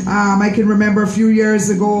into, I can remember a few years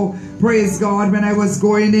ago, praise God, when I was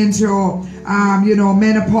going into, you know,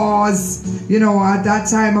 menopause, you know, at that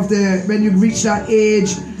time of when you reach that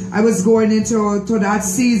age, I was going into that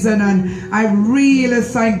season, and I really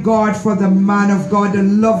thank God for the man of God, the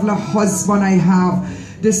lovely husband I have,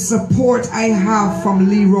 the support I have from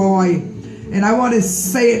Leroy. And I want to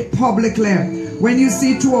say it publicly. When you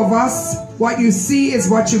see two of us, what you see is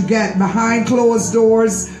what you get behind closed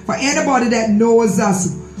doors. For anybody that knows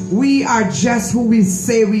us, we are just who we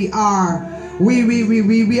say we are. We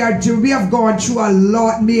have gone through a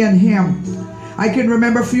lot, me and him. I can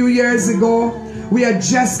remember a few years ago, we had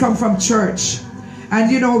just come from church.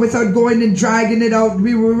 And you know, without going and dragging it out,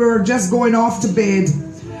 we were just going off to bed.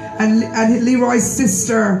 And Leroy's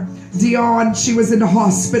sister, Dion, she was in the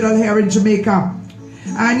hospital here in Jamaica.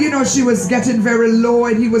 And you know, she was getting very low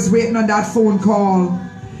and he was waiting on that phone call.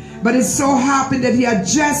 But it so happened that he had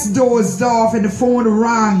just dozed off and the phone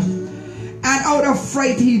rang. And out of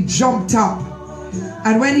fright, he jumped up.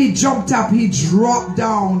 And when he jumped up, he dropped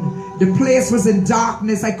down. The place was in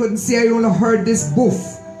darkness. I couldn't see. I only heard this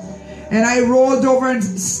boof. And I rolled over and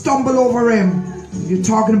stumbled over him. You're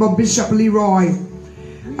talking about Bishop Leroy.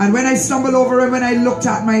 And when I stumbled over him and I looked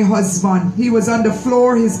at my husband, he was on the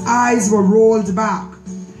floor. His eyes were rolled back.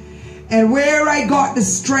 And where I got the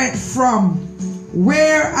strength from,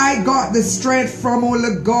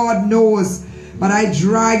 only God knows. But I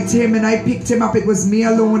dragged him and I picked him up. It was me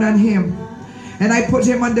alone and him. And I put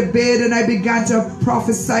him on the bed and I began to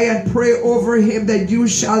prophesy and pray over him that you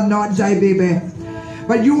shall not die, baby,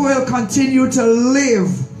 but you will continue to live.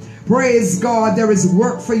 Praise God. There is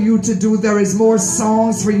work for you to do. There is more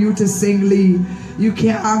songs for you to sing, Lee. You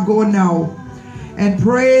can't go now. And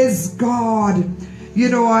praise God. You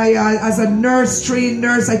know, I as a trained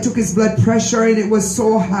nurse, I took his blood pressure and it was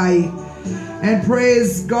so high. And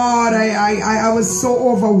praise God, I was so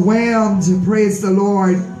overwhelmed. Praise the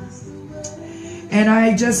Lord. And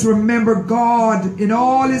I just remember God in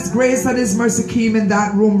all his grace and his mercy came in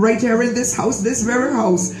that room right here in this house, this very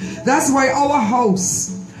house. That's why our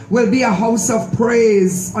house will be a house of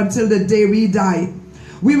praise until the day we die.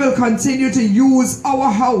 We will continue to use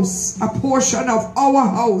our house, a portion of our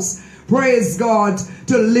house, praise God,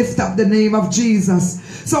 to lift up the name of Jesus.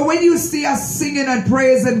 So when you see us singing and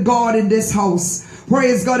praising God in this house,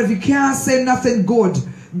 praise God, if you can't say nothing good,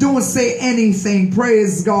 don't say anything.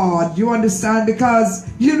 Praise God. You understand? Because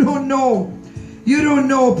you don't know. You don't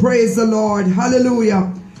know. Praise the Lord.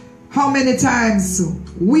 Hallelujah. How many times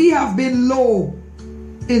we have been low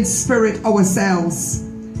in spirit ourselves.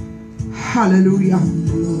 Hallelujah.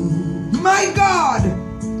 My God.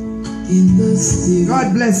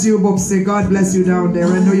 God bless you, Bobsy. God bless you down there.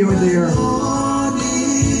 I know you're there.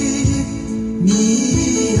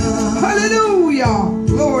 Hallelujah.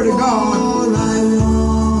 Glory to God.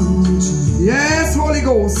 Yes, Holy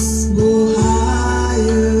Ghost. Go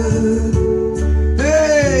higher.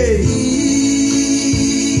 Hey.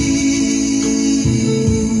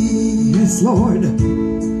 Yes, Lord.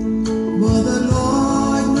 But the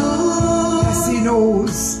Lord knows. Yes, He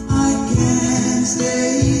knows. I can't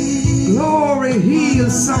stay. Glory, heal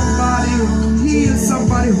somebody. Heal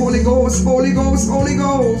somebody. Holy Ghost, Holy Ghost, Holy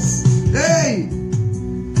Ghost. Hey.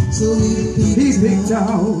 So He picked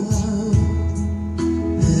out.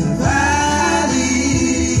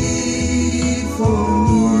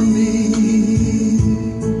 For me,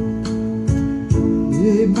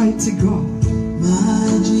 yeah, mighty God,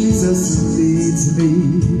 my Jesus leads me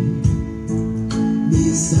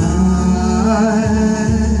beside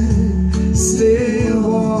still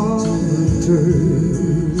waters.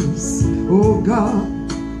 Oh God,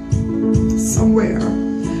 somewhere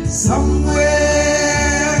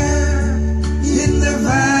in the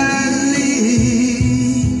valley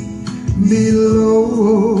below.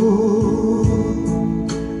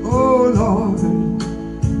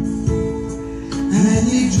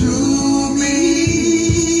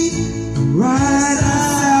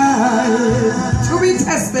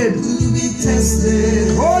 To be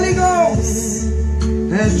tested, Holy Ghost,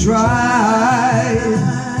 and tried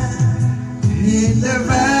in the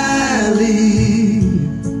valley.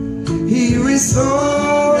 He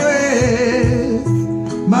restored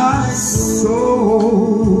my soul.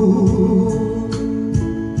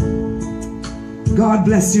 God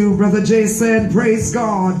bless you, Brother Jason. Praise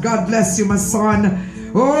God. God bless you, my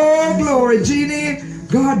son. Oh, glory, Jeannie.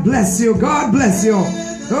 God bless you. God bless you.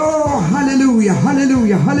 Oh, hallelujah,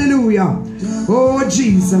 hallelujah, hallelujah. Oh,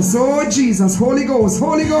 Jesus, Holy Ghost,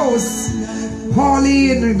 Holy Ghost.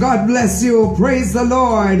 Pauline, God bless you. Praise the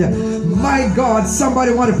Lord. My God,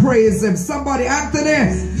 somebody want to praise him. Somebody,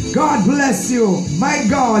 Anthony, God bless you. My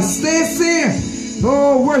God, Stacy,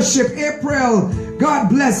 oh, worship April. God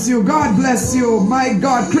bless you. God bless you. My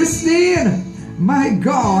God, Christine, my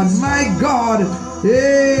God, my God.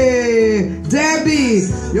 Hey, Debbie,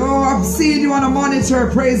 yo, I've seen you on a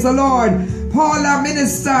monitor. Praise the Lord. Paula,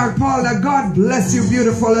 Minister Paula, God bless you,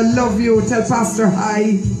 beautiful. I love you. Tell Pastor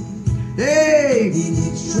hi. Hey,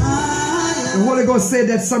 the Holy Ghost said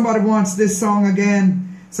that somebody wants this song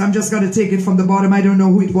again, so I'm just going to take it from the bottom. I don't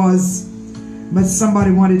know who it was, but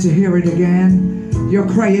somebody wanted to hear it again. You're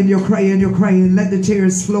crying, you're crying, you're crying. Let the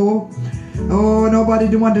tears flow. Oh, nobody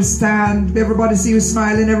do understand. Everybody see you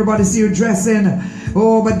smiling, everybody see you dressing.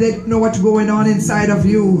 Oh, but they don't know what's going on inside of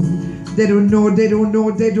you. They don't know, they don't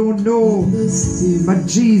know, they don't know. But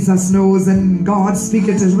Jesus knows, and God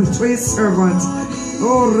speaking to his servant.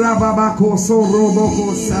 Oh, Rababako, so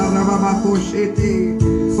Roboko, Sarabako, Shete.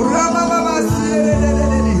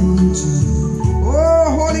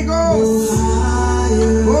 Oh, Holy Ghost.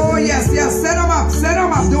 Oh, yes, yes. Set them up, set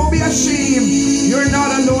them up. Don't be ashamed. You're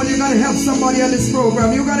not alone. You gotta help somebody on this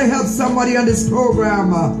program. You gotta help somebody on this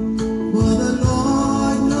program.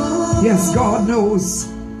 Yes, God knows.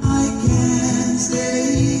 I can't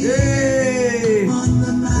stay Hey. on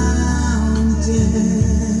the mountain.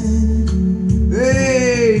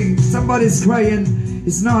 Hey, somebody's crying.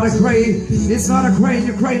 It's not a cry. It's not a crying.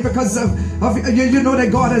 You're crying because of you know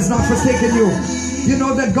that God has not forsaken you. You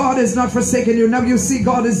know that God has not forsaken you. Now you see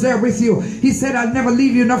God is there with you. He said, I'll never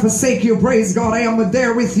leave you nor forsake you. Praise God. I am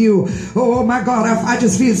there with you. Oh my God. I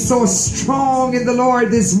just feel so strong in the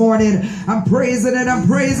Lord this morning. I'm praising it. I'm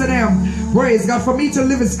praising Him. Praise God. For me to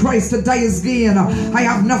live is Christ, to die is gain. I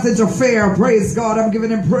have nothing to fear. Praise God. I'm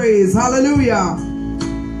giving Him praise. Hallelujah.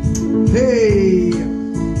 Hey.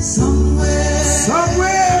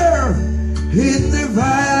 Somewhere in the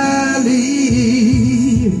valley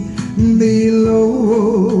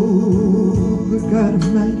below, God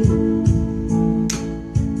Almighty.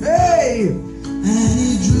 Hey! And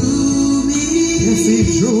He drew me. Yes, He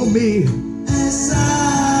drew me.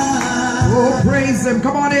 Aside. Oh, praise Him.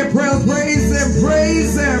 Come on, April. Praise Him.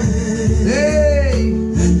 Praise Him. Hey!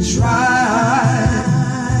 And tried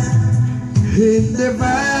In the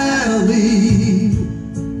valley,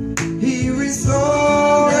 He restoreth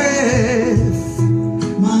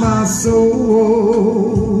my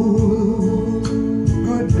soul.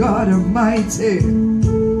 Good God Almighty.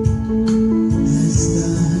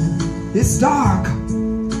 It's dark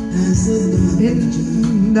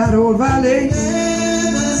in that old valley.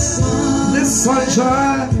 The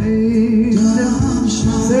sunshine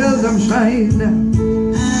seldom shine, and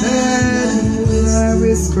I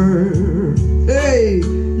whisper, hey,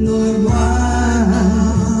 Lord,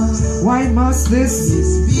 why must this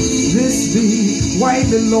be? Why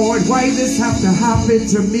the Lord? Why this have to happen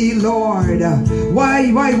to me, Lord?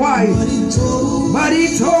 Why? But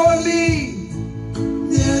He told me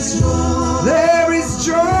there is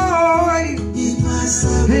joy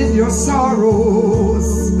in your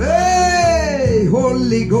sorrows. Hey,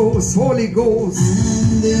 Holy Ghost, Holy Ghost.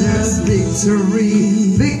 There's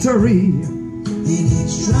victory.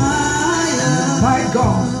 My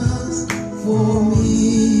God. For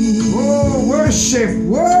me. Oh, worship.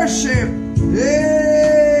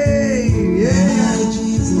 Hey, yeah.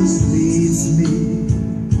 Jesus leads me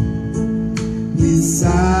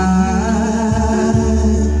beside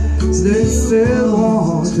the still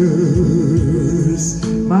waters.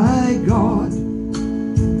 My God.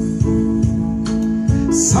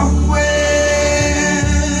 Somewhere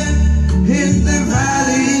in the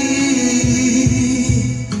valley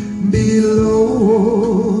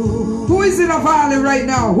below. Who is in a valley right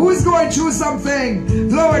now? Who is going through something?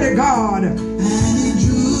 Glory to God. And He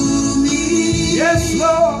drew me. Yes,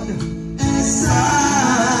 Lord.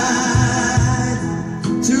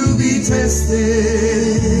 Aside To be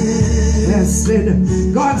tested.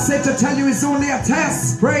 God said to tell you it's only a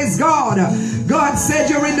test. Praise God. God said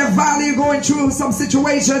you're in the valley, you're going through some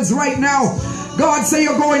situations right now. God said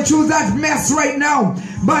you're going through that mess right now,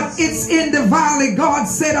 but it's in the valley. God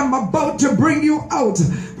said I'm about to bring you out.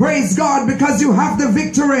 Praise God, because you have the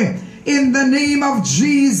victory in the name of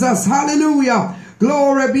Jesus. Hallelujah.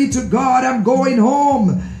 Glory be to God. I'm going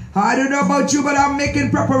home. I don't know about you, but I'm making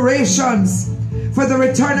preparations for the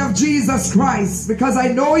return of Jesus Christ, because I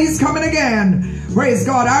know He's coming again. Praise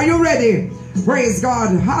God. Are you ready? Praise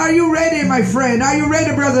God. Are you ready, my friend? Are you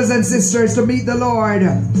ready, brothers and sisters, to meet the Lord?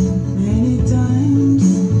 many times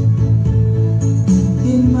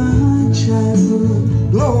in my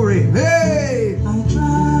childhood. Glory. Hey. I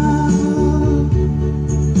traveled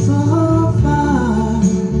so far.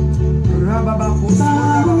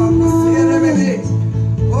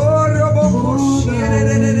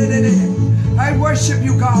 I worship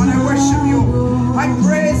you, God. I worship you. I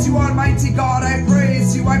praise you, Almighty God. I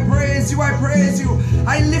praise you. I praise you. I praise you.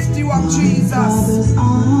 I lift you up, Jesus.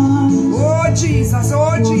 Oh, Jesus.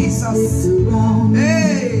 Oh, Jesus.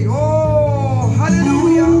 Hey. Oh,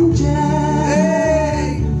 hallelujah.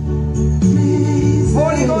 Hey.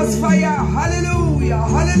 Holy Ghost fire. Hallelujah.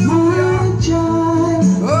 Hallelujah.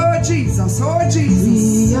 Oh, Jesus. Oh,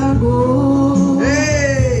 Jesus.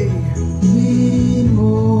 Hey.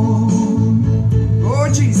 Oh,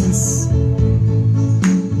 Jesus.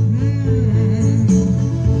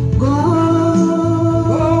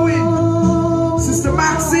 Going. Sister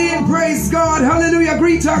Maxine, praise God. Hallelujah.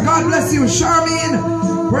 Greet her. God bless you.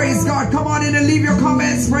 Charmaine. Praise God. Come on in and leave your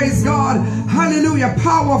comments. Praise God. Hallelujah.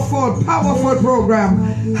 Powerful, powerful program.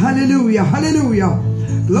 Hallelujah. Hallelujah.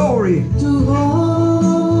 Glory. To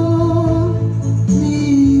hold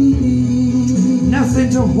me. Nothing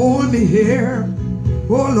to hold me here.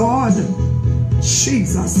 Oh Lord.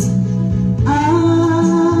 Jesus. I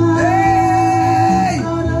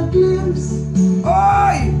got a glimpse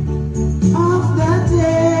Oi. of that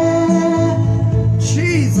day.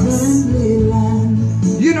 Jesus. Land.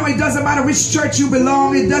 You know, it doesn't matter which church you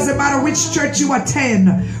belong. It doesn't matter which church you attend.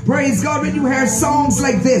 Praise God. When you hear songs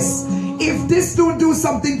like this, if this don't do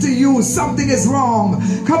something to you, something is wrong.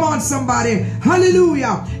 Come on, somebody.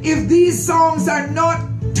 Hallelujah. If these songs are not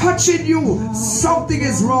touching you, something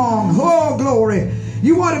is wrong. Oh, glory.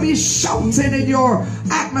 You want to be shouting in your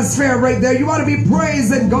atmosphere right there. You want to be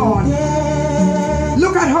praising God.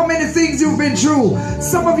 Look at how many things you've been through.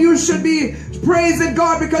 Some of you should be praising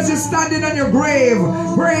God because you're standing on your grave.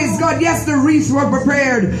 Praise God. Yes, the wreaths were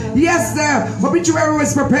prepared. Yes, the obituary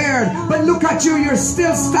was prepared. But look at you. You're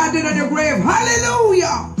still standing on your grave.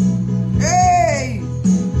 Hallelujah. Hey.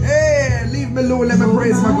 Hey. Leave me alone. Let me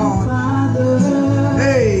praise my God.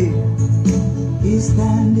 Hey. He's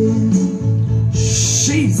standing.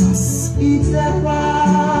 Jesus. It's a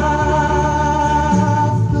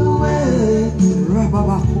path the way.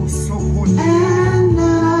 And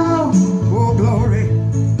now, oh glory,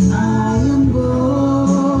 I am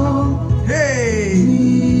going.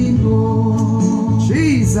 Hey, Home.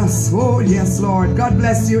 Jesus. Oh yes, Lord. God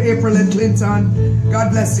bless you, April and Clinton.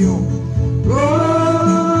 God bless you.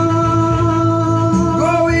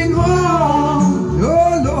 Going home.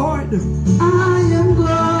 Oh Lord. I am going.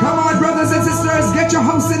 Come on, brothers and sisters, get your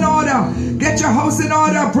house in order. Get your house in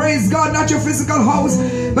order. Praise God, not your physical house,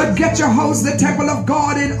 but get your house, the temple of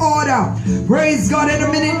God, in order. Praise God. In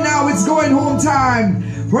a minute now, it's going home time.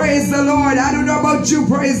 Praise the Lord. I don't know about you,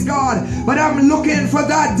 praise God, but I'm looking for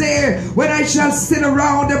that day when I shall sit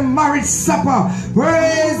around the marriage supper.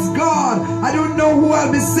 Praise God. I don't know who I'll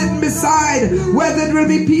be sitting beside, whether it will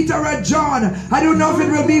be Peter or John. I don't know if it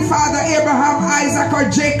will be Father Abraham, Isaac, or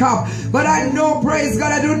Jacob, but I know, praise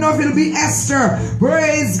God, I don't know if it'll be Esther,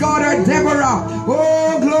 praise God, or Deborah.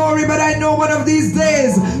 Oh, glory. But I know one of these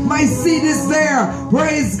days my seat is there.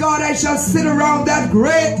 Praise God. I shall sit around that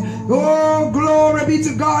great, oh, glory be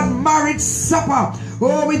to God, marriage supper.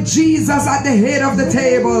 Oh, with Jesus at the head of the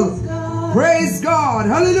table. Praise God.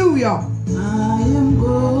 Hallelujah. I am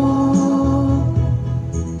going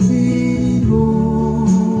home.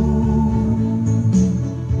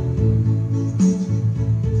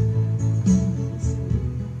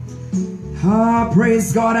 Ah,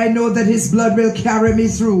 praise God. I know that His blood will carry me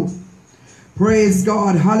through. Praise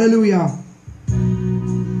God. Hallelujah.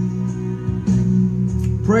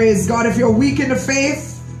 Praise God. If you're weak in the faith,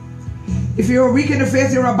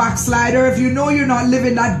 you're a backslider. If you know you're not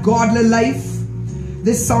living that godly life,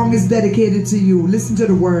 this song is dedicated to you. Listen to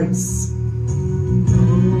the words.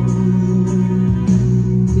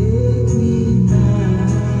 Take me back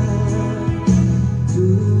to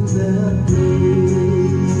the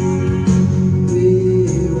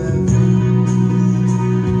place where I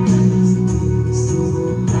was so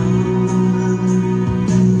hard,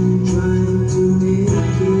 trying to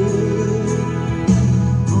make it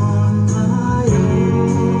on my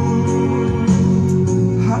own.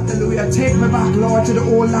 Hallelujah. Take me back, Lord, to the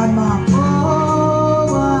old landmark.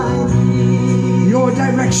 Oh, I need Your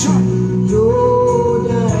direction. your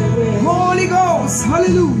direction. Holy Ghost.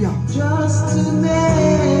 Hallelujah. Just to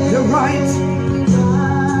make The right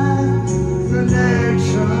right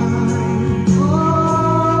connection.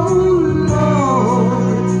 Oh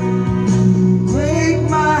Lord, Take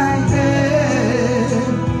my hand,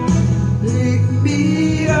 pick me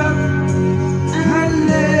up, and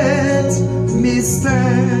let me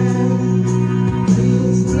stand.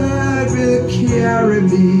 His blood will carry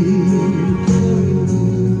me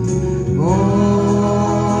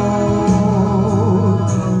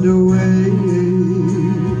all the way.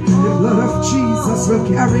 The blood of Jesus will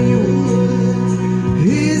carry you.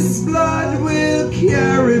 His blood will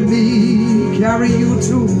carry me, carry you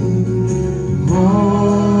too.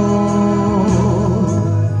 All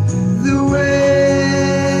the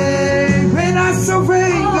way. When I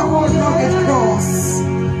survey the old rugged cross,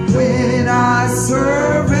 when I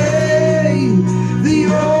survey the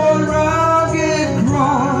old rugged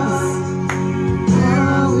cross,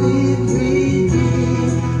 how it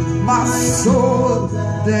redeemed my soul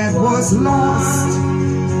that was lost,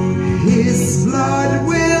 His blood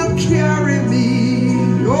will carry me.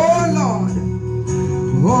 Oh Lord,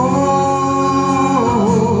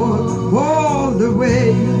 all the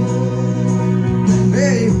way.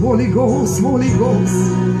 Hey, Holy Ghost, Holy Ghost.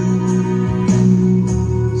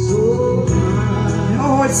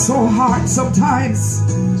 Oh, it's so hard sometimes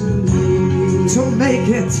to make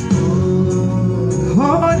it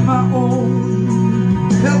on my own.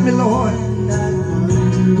 Help me, Lord.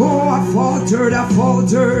 Oh, I faltered.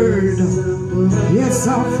 Yes,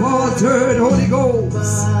 I faltered, Holy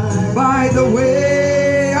Ghost. By the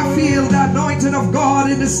way, I feel the anointing of God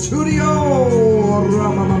in the studio.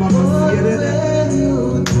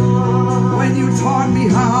 When you taught me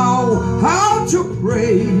how to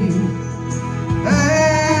pray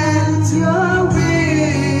and your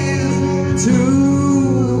will to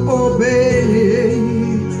obey.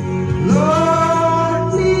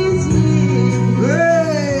 Lord, please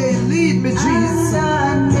lead me, Jesus.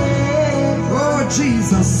 Oh,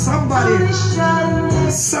 Jesus,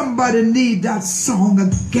 somebody need that song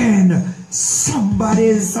again. Somebody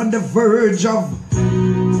is on the verge of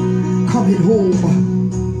coming home.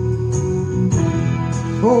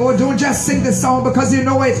 Oh, don't just sing the song because you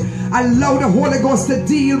know it. Allow the Holy Ghost to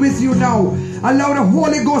deal with you now. Allow the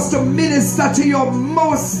Holy Ghost to minister to your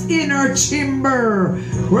most inner chamber.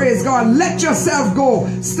 Praise God. Let yourself go.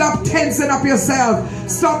 Stop tensing up yourself.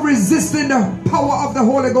 Stop resisting the power of the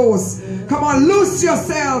Holy Ghost. Come on, loose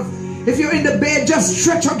yourself. If you're in the bed, just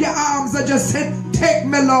stretch up your arms and just say, take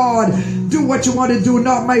me, Lord. Do what you want to do,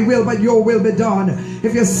 not my will, but your will be done.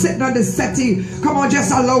 If you're sitting on the settee, come on, just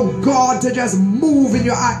allow God to just move in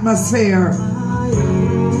your atmosphere.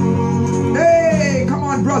 Hey, come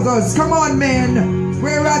on, brothers. Come on, men.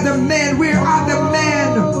 Where are the men? Where are the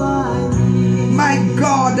men? My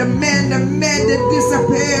God, the men that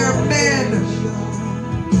disappear, men.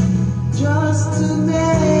 Just to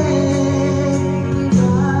make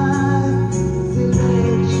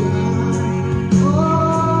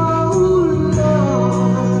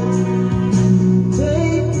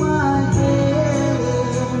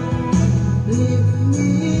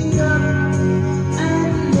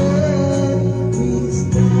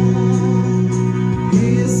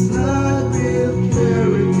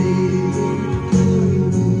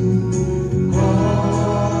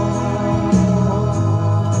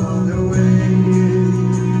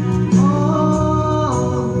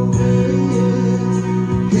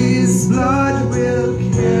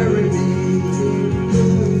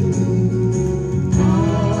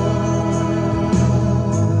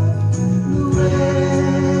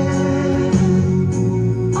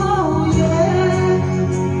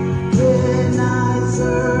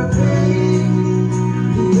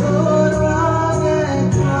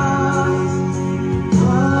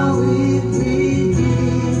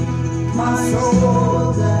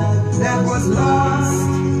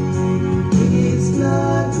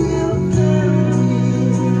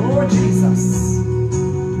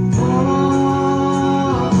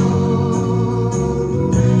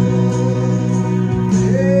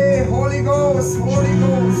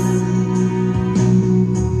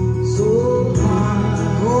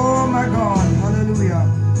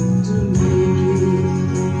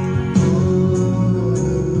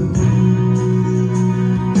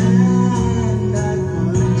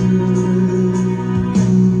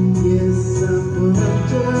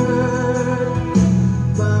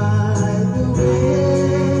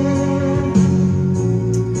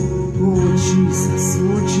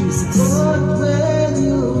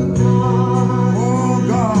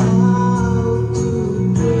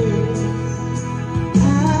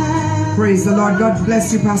Praise the Lord. God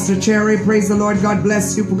bless you, Pastor Cherry. Praise the Lord. God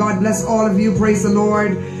bless you. God bless all of you. Praise the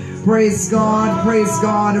Lord. Praise God. Praise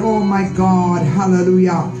God. Oh my God.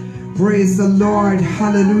 Hallelujah. Praise the Lord.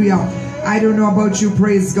 Hallelujah. I don't know about you,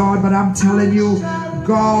 praise God, but I'm telling you,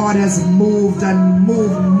 God has moved and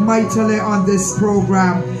moved mightily on this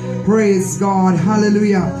program. Praise God.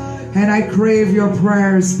 Hallelujah. And I crave your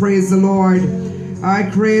prayers. Praise the Lord. I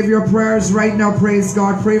crave your prayers right now. Praise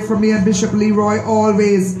God. Pray for me and Bishop Leroy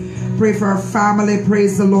always. Pray for our family.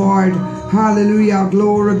 Praise the Lord. Hallelujah.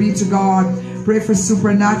 Glory be to God. Pray for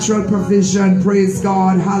supernatural provision. Praise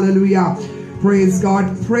God. Hallelujah. Praise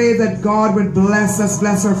God. Pray that God would bless us,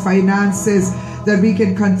 bless our finances, that we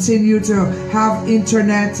can continue to have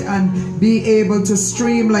internet and be able to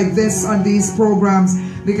stream like this on these programs,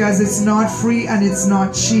 because it's not free and it's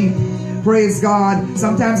not cheap. Praise God.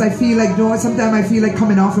 Sometimes I feel like, no, sometimes I feel like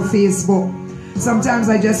coming off of Facebook. Sometimes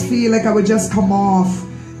I just feel like I would just come off.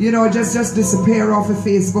 You know, just disappear off of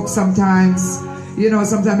Facebook sometimes. You know,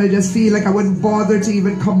 sometimes I just feel like I wouldn't bother to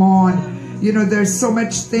even come on. You know, there's so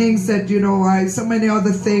much things that, you know, so many other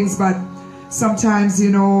things, but sometimes, you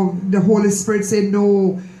know, the Holy Spirit say,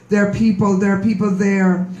 no, there are people there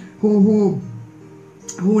who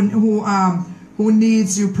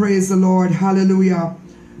needs you. Praise the Lord. Hallelujah.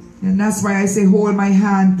 And that's why I say, hold my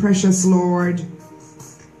hand, precious Lord.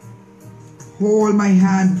 Hold my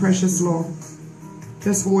hand, precious Lord.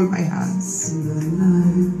 Just hold my hands. In the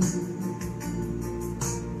night,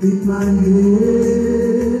 with my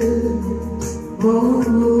head all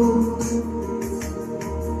low,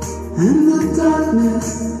 and the darkness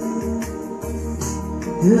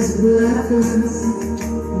has blackened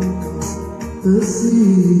the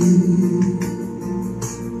sea,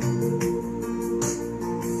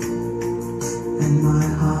 and my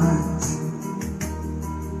heart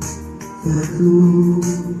felt low,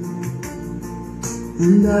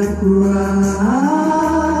 and I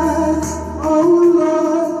cried, oh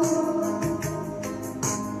Lord,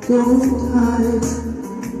 don't hide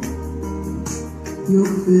your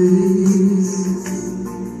face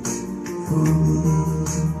from me.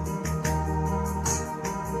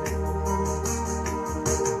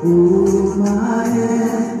 Hold my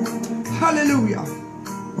hand, hallelujah,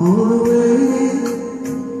 all the way,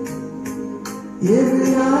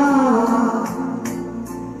 every hour,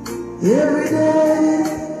 every day,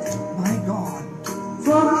 my God.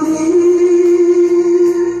 from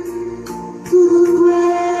here to the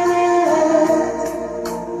grave,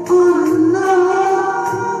 on and on.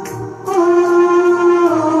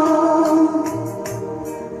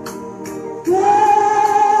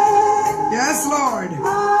 Yes, Lord.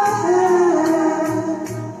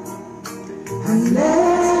 And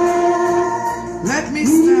Let me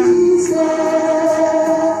stand. me stand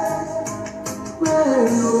where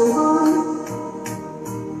no one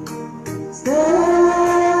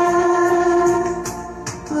stands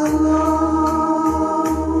alone.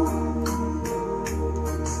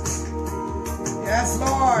 Yes,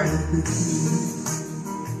 Lord.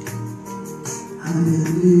 I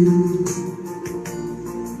live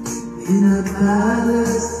in a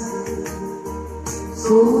palace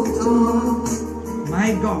so tall, My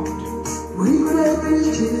God. with great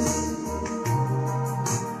riches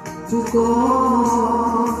to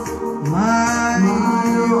call My my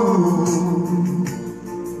own.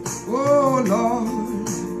 oh Lord.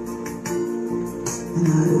 And I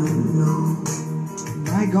don't know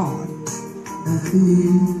My God.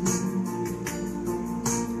 nothing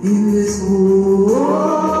in this whole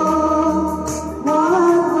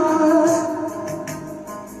wide world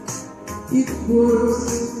equals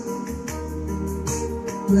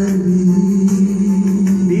when we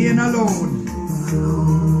Being alone.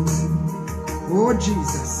 alone. Oh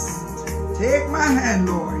Jesus. Take my hand,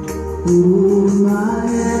 Lord. Hold my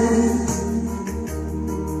hand,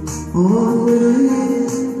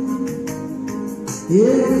 always,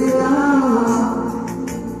 every hour,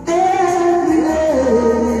 every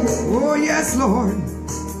day, Oh yes, Lord.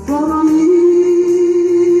 from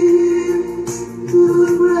here to the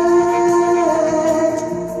grave,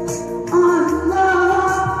 on and on.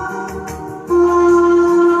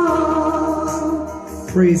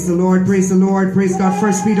 Praise the Lord, praise the Lord, praise God.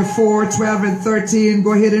 1 Peter 4, 12 and 13.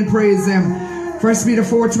 Go ahead and praise him. 1 Peter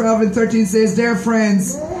 4, 12 and 13 says, dear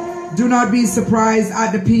friends, do not be surprised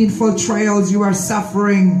at the painful trials you are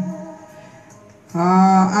suffering,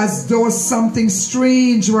 as though something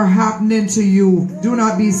strange were happening to you. Do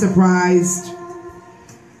not be surprised,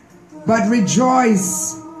 but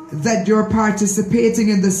rejoice that you're participating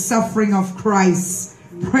in the suffering of Christ.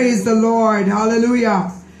 Praise the Lord,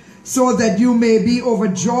 hallelujah. So that you may be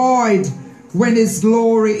overjoyed when his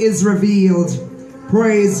glory is revealed.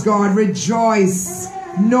 Praise God. Rejoice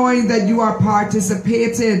knowing that you are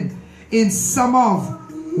participating in some of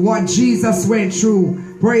what Jesus went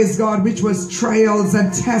through. Praise God, which was trials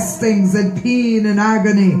and testings and pain and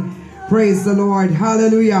agony. Praise the Lord.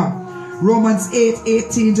 Hallelujah. Romans 8,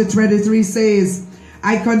 18 to 23 says,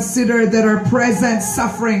 I consider that our present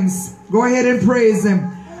sufferings, go ahead and praise him.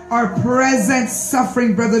 Our present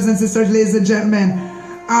suffering, brothers and sisters, ladies and gentlemen,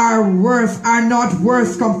 are not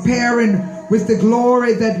worth comparing with the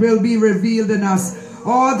glory that will be revealed in us.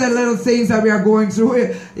 All the little things that we are going through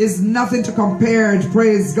is nothing to compare,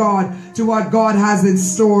 praise God, to what God has in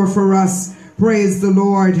store for us. Praise the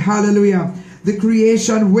Lord. Hallelujah. The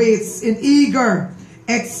creation waits in eager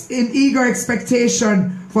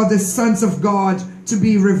expectation for the sons of God to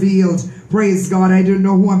be revealed. Praise God. I don't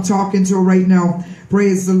know who I'm talking to right now.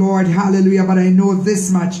 Praise the Lord. Hallelujah. But I know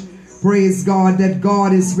this much. Praise God, that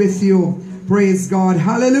God is with you. Praise God.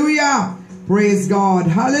 Hallelujah. Praise God.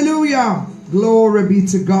 Hallelujah. Glory be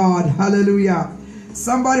to God. Hallelujah.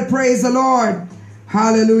 Somebody praise the Lord.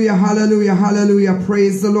 Hallelujah. Hallelujah. Hallelujah.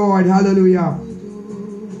 Praise the Lord. Hallelujah.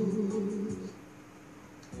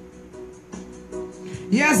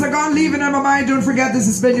 Yes, I got leaving on my mind. Don't forget, this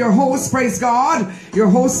has been your host, praise God. Your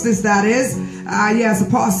hostess, that is. Yes,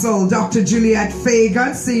 Apostle Dr. Juliet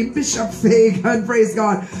Fagan, see Bishop Fagan, praise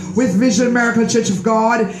God, with Vision Miracle Church of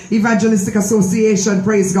God, Evangelistic Association,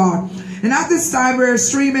 praise God. And at this time, we're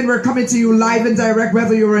streaming, we're coming to you live and direct,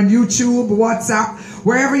 whether you're on YouTube, WhatsApp,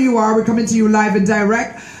 wherever you are, we're coming to you live and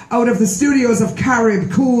direct out of the studios of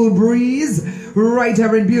Carib Cool Breeze, right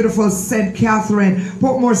here in beautiful St. Catherine,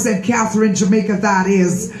 Portmore, St. Catherine, Jamaica, that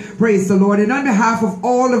is. Praise the Lord. And on behalf of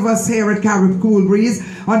all of us here at Carib Cool Breeze,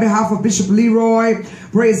 on behalf of Bishop Leroy,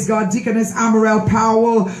 praise God, Deaconess Amarel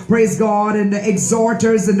Powell, praise God, and the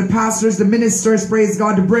exhorters and the pastors, the ministers, praise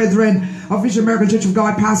God, the brethren of Vision Miracle Church of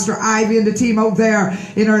God, Pastor Ivy and the team out there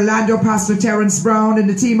in Orlando, Pastor Terrence Brown and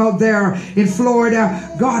the team out there in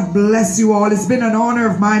Florida. God bless you all. It's been an honor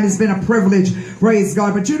of mine. It's been a privilege, praise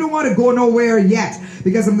God. But you don't want to go nowhere yet,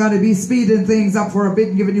 because I'm going to be speeding things up for a bit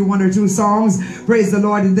and giving you one or two songs, praise the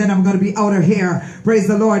Lord, and then I'm going to be out of here, praise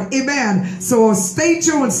the Lord, amen. So stay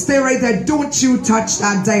tuned, stay right there, don't you touch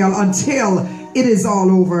that dial until it is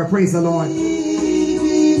all over, praise the Lord.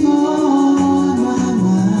 Leaving on my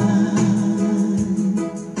mind,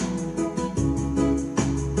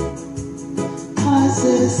 I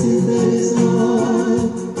say, see, that is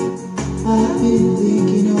all I've been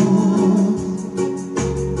thinking of.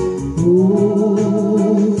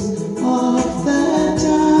 Most of the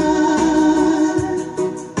time,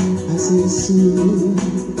 I say soon,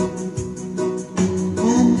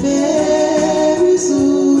 and very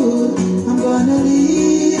soon I'm gonna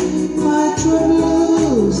leave my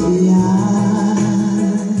troubles behind.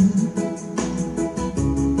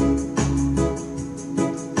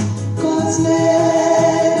 'Cause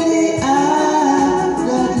lately I've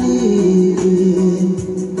got living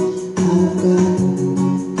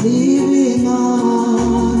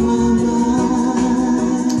on my mind.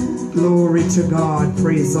 Glory to God,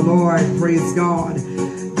 praise the Lord, praise God.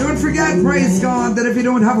 Don't forget, praise God, that if you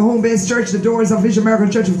don't have a home-based church, the doors of Vision Miracle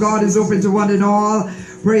Church of God is open to one and all.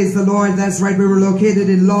 Praise the Lord. That's right. We were located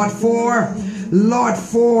in Lot 4. Lot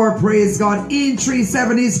 4, praise God, in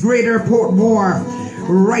 370s Greater Portmore.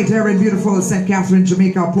 Right here in beautiful St. Catherine,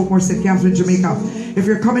 Jamaica, Portmore, St. Catherine, Jamaica. If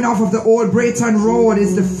you're coming off of the old Brayton Road,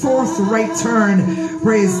 it's the 4th right turn.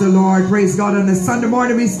 Praise the Lord. Praise God. On a Sunday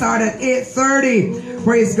morning, we start at 8:30.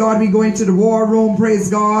 Praise God. We go into the war room. Praise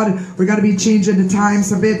God. We're going to be changing the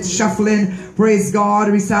times a bit, shuffling. Praise God.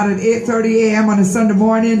 We start at 8:30 a.m. on a Sunday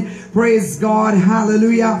morning. Praise God.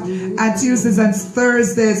 Hallelujah. And Tuesdays and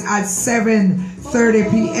Thursdays at 7:30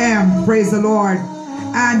 p.m. Praise the Lord.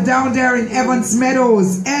 And down there in Evans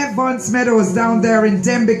Meadows, down there in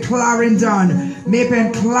Denby, Clarendon,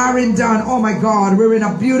 Mapen, Clarendon. Oh my God, we're in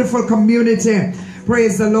a beautiful community.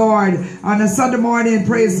 Praise the Lord. On a Sunday morning,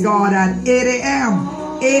 praise God, at 8 a.m.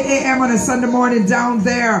 8 a.m. on a Sunday morning down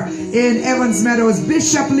there in Evans Meadows.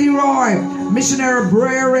 Bishop Leroy, Missionary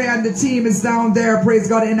Brewery, and the team is down there, praise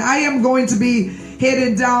God. And I am going to be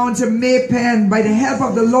heading down to Maypen by the help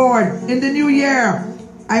of the Lord in the new year.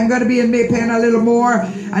 I'm going to be in Maypen a little more,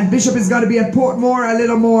 and Bishop is going to be in Portmore a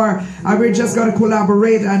little more, and we're just going to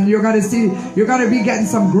collaborate, and you're going to see, you're going to be getting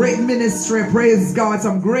some great ministry, praise God,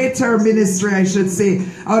 some greater ministry, I should say,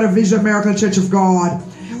 out of Vision Miracle Church of God.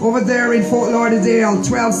 Over there in Fort Lauderdale,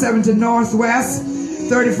 1270 Northwest,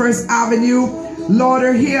 31st Avenue,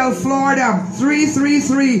 Lauderhill, Florida,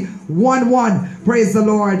 33311. Praise the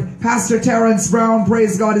Lord. Pastor Terrence Brown,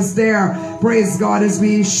 praise God, is there. Praise God, as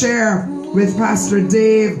we share with Pastor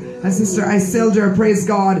Dave and Sister Isilda, praise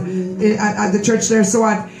God, at the church there. So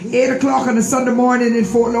at 8 o'clock on a Sunday morning in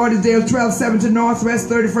Fort Lauderdale, 1270 Northwest,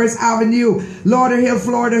 31st Avenue, Lauderhill,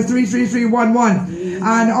 Florida, 33311.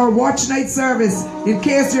 And our watch night service, in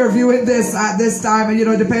case you're viewing this at this time, and you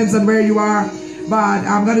know, it depends on where you are, but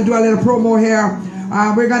I'm going to do a little promo here.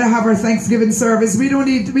 We're going to have our Thanksgiving service. We don't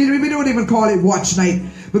even call it watch night,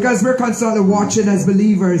 because we're constantly watching as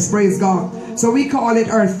believers, praise God. So we call it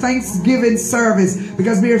our Thanksgiving service,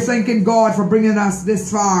 because we are thanking God for bringing us this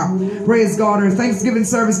far. Praise God. Our Thanksgiving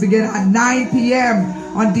service begins at 9 p.m.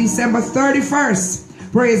 on December 31st.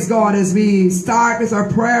 Praise God, as we start with our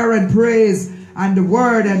prayer and praise and the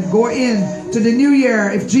word and go in to the new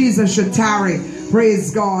year if Jesus should tarry.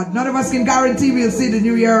 Praise God. None of us can guarantee we'll see the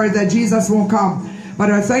new year or that Jesus won't come.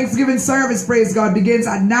 But our Thanksgiving service, praise God, begins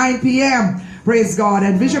at 9 p.m. Praise God.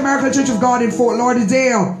 And Vision Miracle Church of God in Fort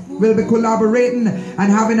Lauderdale will be collaborating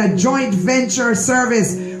and having a joint venture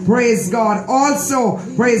service. Praise God. Also,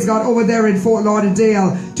 praise God, over there in Fort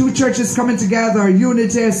Lauderdale, two churches coming together,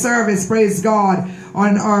 unity service, praise God.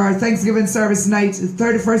 on our Thanksgiving service night,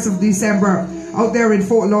 31st of December, out there in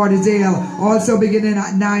Fort Lauderdale, also beginning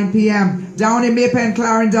at 9 p.m. Down in Maypen,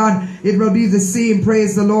 Clarendon, it will be the same,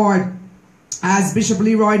 praise the Lord, as Bishop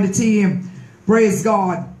Leroy and the team, praise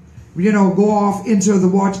God, go off into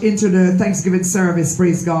the Thanksgiving service,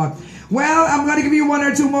 praise God. Well, I'm going to give you one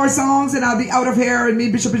or two more songs and I'll be out of here, and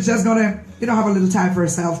me, Bishop, is just going to, have a little time for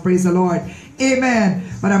herself, praise the Lord. Amen.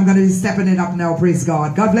 But I'm going to be stepping it up now, praise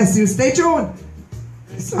God. God bless you. Stay tuned.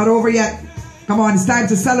 It's not over yet. Come on, it's time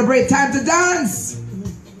to celebrate, time to dance.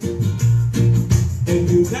 And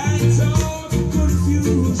you dance all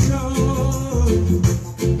confusion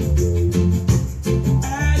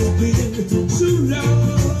has been too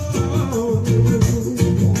long.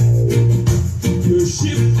 Your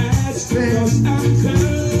ship has lost anchor,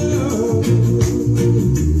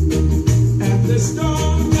 and the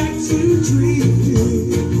storm that you dreamed.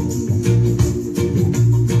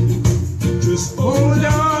 Just hold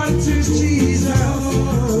on to Jesus.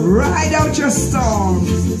 Ride out your storm.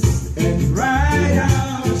 And ride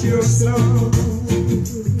out your song.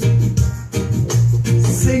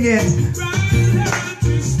 Sing it. Ride out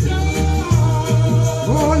your storm.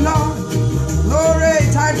 Oh Lord. Glory.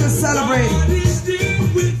 Time to celebrate.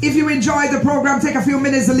 If you enjoyed the program, take a few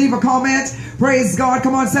minutes to leave a comment. Praise God.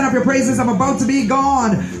 Come on, send up your praises. I'm about to be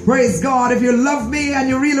gone. Praise God. If you love me and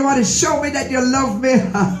you really want to show me that you love me.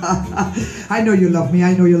 I know you love me.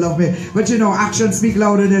 I know you love me. But actions speak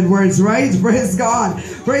louder than words, right? Praise God.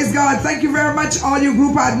 Praise God. Thank you very much, all you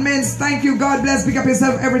group admins. Thank you. God bless. Pick up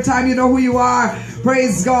yourself every time. You know who you are.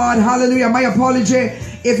 Praise God. Hallelujah. My apology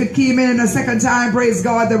if it came in a second time. Praise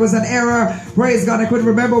God. There was an error. Praise God. I couldn't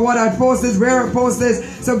remember what I posted, where I posted.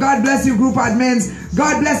 So God bless you, group admins.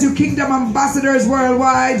 God bless you, Kingdom ambassadors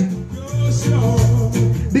worldwide.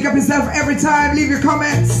 Pick up yourself every time. Leave your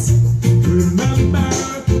comments. Remember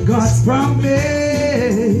God's promise.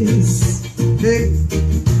 Hey,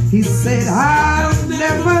 He said, I'll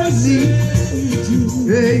never leave you.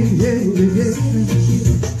 Hey, hey, hey, hey.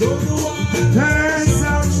 Turns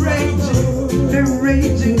out raging, they're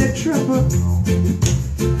raging, they're trouble.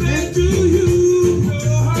 then do you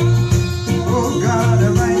know? Oh God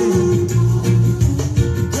Almighty.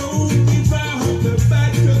 Don't give out the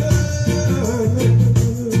battle,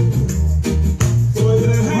 for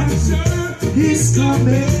the answer He's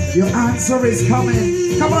coming. Your answer is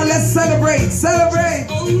coming. Come on, let's celebrate. Celebrate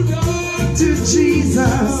hold on to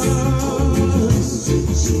Jesus.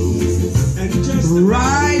 and just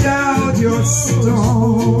Ride out your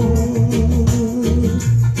storm.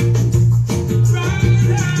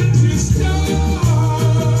 ride out your storm.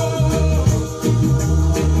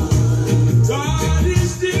 God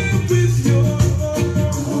is there with you.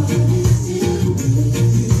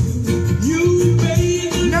 You may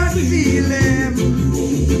Not feel Him.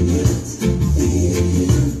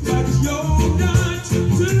 but you're not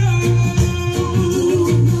alone.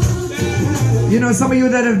 Some of you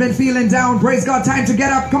that have been feeling down, praise God, time to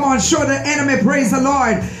get up. Come on, show the enemy, praise the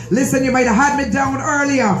Lord. Listen, you might have had me down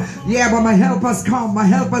earlier. Yeah, but my help has come. My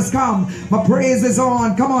help has come. My praise is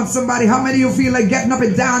on. Come on, somebody. How many of you feel like getting up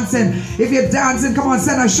and dancing? If you're dancing, come on,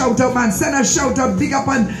 send a shout out, man. Send a shout out. Big up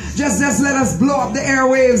and just let us blow up the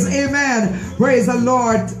airwaves. Amen. Praise the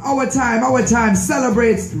Lord. Our time.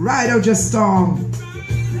 Celebrate. Ride out your storm.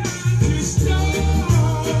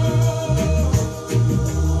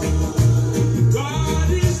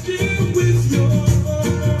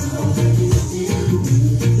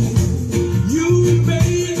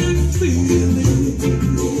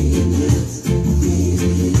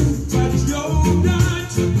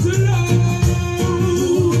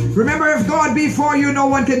 Remember, if God be for you, no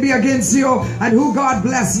one can be against you. And who God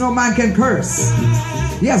bless, no man can curse.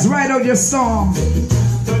 Yes, write out your storm.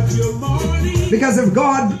 Because if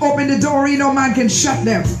God opened the door, no man can shut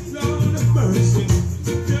them.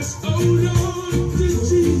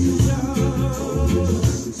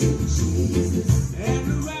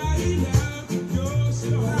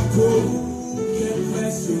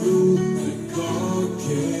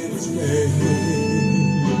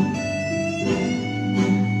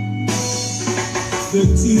 The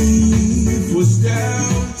thief was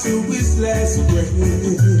down to his last breath,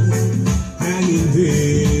 hanging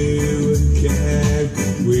there and carried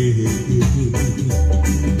away.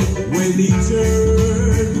 When he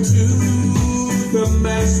turned to the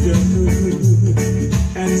master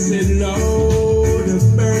and said, Lord have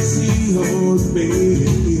mercy on me,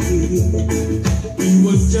 he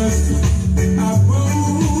was just a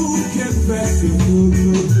broken vessel.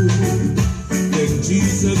 Then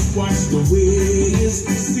Jesus washed away his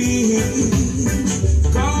sins,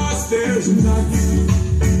 'cause there's nothing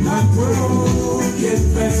a broken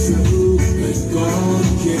vessel that God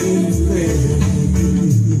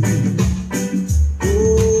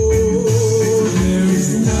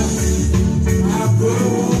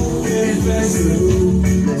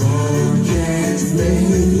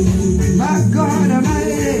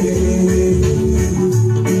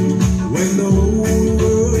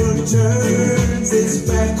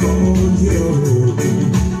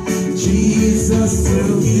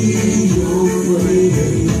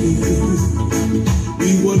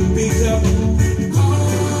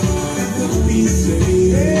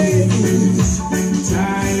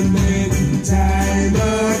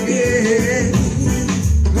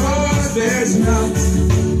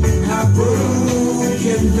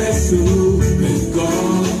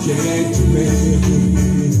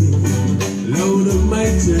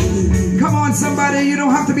on, somebody. You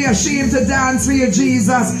don't have to be ashamed to dance for your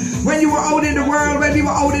Jesus. When you were out in the world,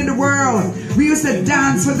 we used to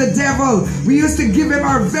dance for the devil. We used to give him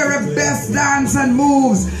our very best dance and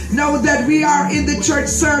moves. Now that we are in the church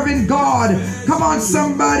serving God, come on,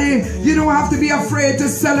 somebody. You don't have to be afraid to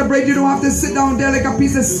celebrate. You don't have to sit down there like a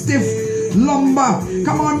piece of stiff lumber.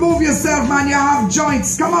 Come on, move yourself, man. You have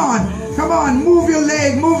joints. Come on, move your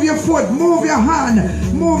leg, move your foot, move your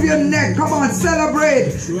hand, move your neck. Come on,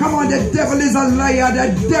 celebrate. Come on, the devil is a liar.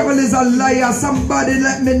 The devil is a liar. Somebody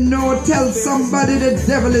let me know. Tell somebody the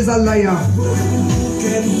devil is a liar.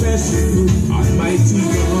 Confess you, Almighty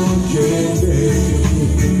God,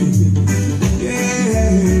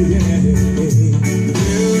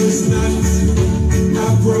 there's not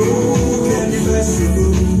a broken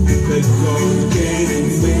vessel that God can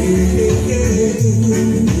make.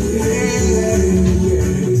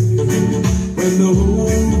 When the whole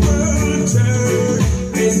world turns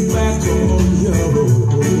its back on you,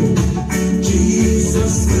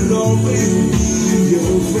 Jesus will always be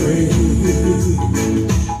your friend.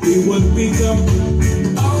 He will pick up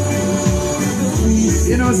all the pieces.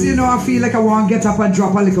 You know, I feel like I want to get up and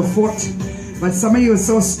drop a little foot. But some of you are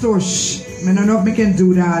so stush. I don't know if we can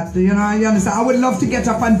do that. You know, you understand? I would love to get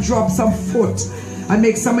up and drop some foot and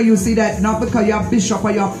make some of you see that not because you're a bishop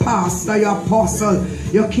or you're a pastor, you're an apostle,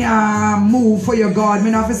 you can't move for your God. I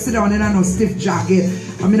mean, I have to sit down in a no stiff jacket.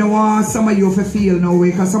 I mean, I want some of you to feel no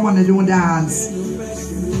way because someone they don't dance.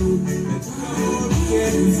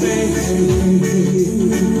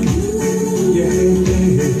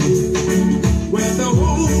 When the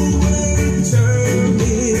whole world turns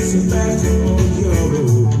its back on you,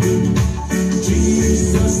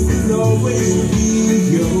 Jesus will always be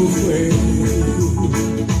your friend.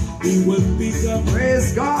 He will pick up.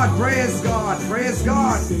 Praise God, praise God, praise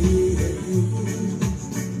God.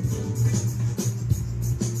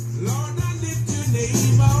 Lord, I lift your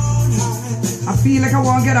name on high. I feel like I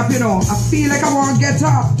want to get up, you know. I feel like I want to get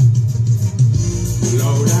up.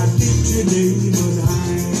 Lord, I lift your name on high.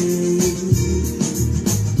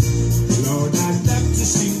 Lord, I'd love to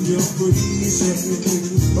sing your praises.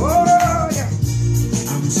 Oh, yeah.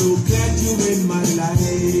 I'm so glad you're in my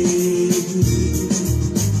life.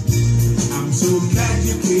 I'm so glad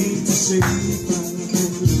you came to save us.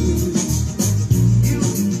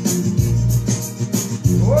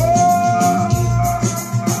 Oh,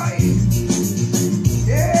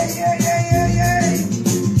 yeah, yeah, yeah, yeah, yeah.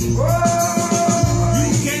 Oh,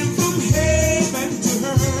 You came from heaven to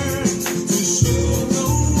earth to show the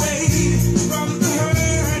way from the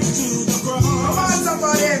hurt to the cross. come on,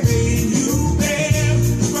 somebody. You bear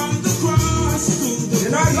from the cross to the You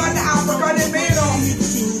know, I got the African in me, though.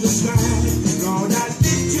 to the sky. Lord, I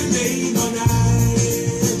lift your name on high.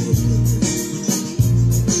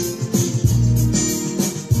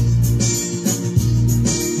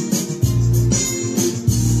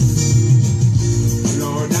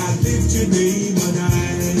 Lord, I lift your name on high.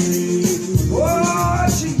 Oh,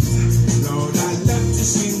 Jesus. Lord, I love to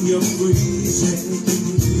sing your praises.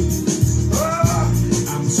 Oh,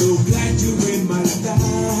 I'm so glad you're in my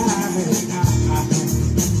life.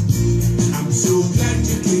 I'm so glad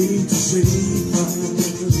you came to save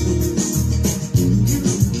us.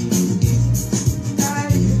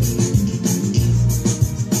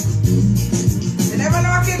 you never know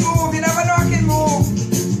I can move. You never know I can move.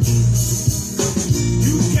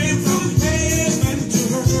 You came from heaven to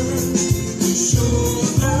earth to show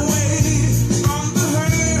the way from the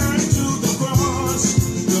hurt to the cross.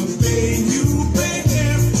 The pain you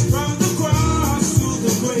bear from the cross to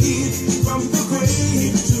the grave, from the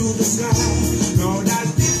grave to the sky. Lord, I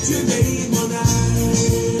lift your name on high.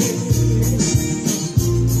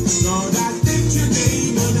 Lord, I lift your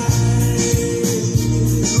name on high.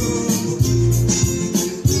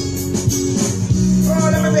 Oh,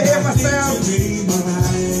 let me behave myself. Your name on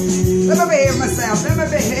high. Let me behave myself. Let me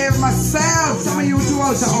behave myself. Some of you too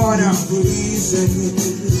out of order.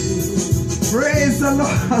 Praise the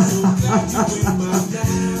Lord.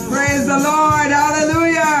 Praise the Lord.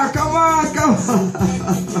 Hallelujah. Come on, come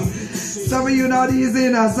on. Some of you not easy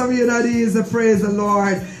now. Some of you not easy. Praise the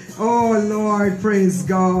Lord. Oh, Lord. Praise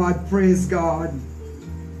God. Praise God.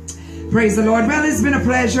 Praise the Lord. Well, it's been a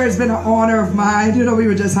pleasure. It's been an honor of mine. You know, we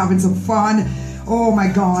were just having some fun. Oh, my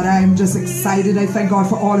God. I'm just excited. I thank God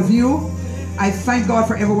for all of you. I thank God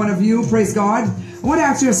for every one of you. Praise God. I want to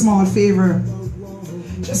ask you a small favor.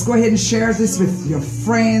 Just go ahead and share this with your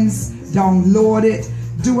friends. Download it.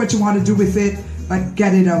 Do what you want to do with it. But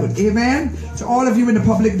get it out. Amen. To all of you in the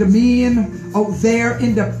public domain, out there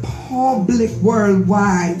in the public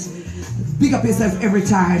worldwide, big up yourself every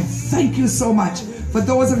time. Thank you so much For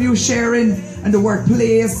those of you sharing in the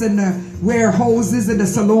workplace and the warehouses and the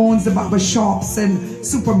salons, the barber shops and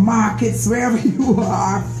supermarkets, wherever you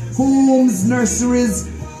are, homes, nurseries,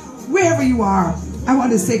 wherever you are, I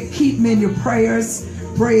want to say keep me in your prayers.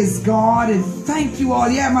 Praise God and thank you all.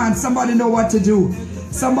 Yeah, man, somebody know what to do.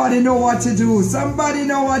 Somebody know what to do. Somebody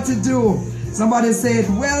know what to do. Somebody said,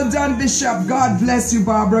 well done, Bishop. God bless you,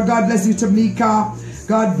 Barbara. God bless you, Tamika.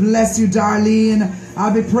 God bless you, Darlene.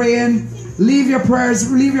 I'll be praying. Leave your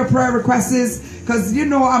prayers, leave your prayer requests, because you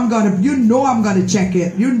know I'm gonna check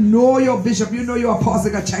it. You know your bishop, you know your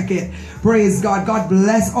apostle gonna check it. Praise God. God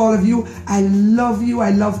bless all of you. I love you. I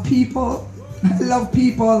love people. I love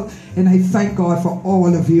people. And I thank God for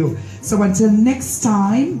all of you. So until next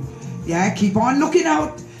time, yeah, keep on looking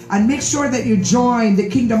out. And make sure that you join the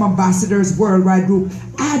Kingdom Ambassadors Worldwide Group.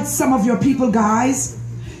 Add some of your people, guys.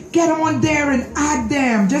 Get on there and add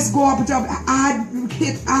them. Just go up and top,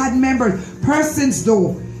 add members. Persons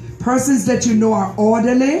though. Persons that you know are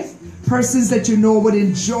orderly. Persons that you know would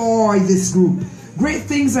enjoy this group. Great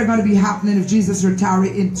things are going to be happening if Jesus retires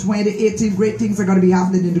in 2018. Great things are going to be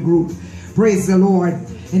happening in the group. Praise the Lord.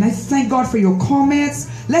 And I thank God for your comments.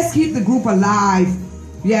 Let's keep the group alive.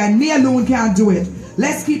 Yeah, and me alone can't do it.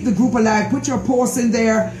 Let's keep the group alive. Put your posts in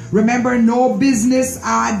there. Remember, no business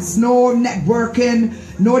ads, no networking,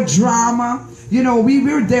 no drama. You know,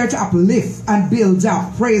 we're there to uplift and build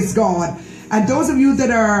up. Praise God. And those of you that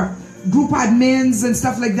are group admins and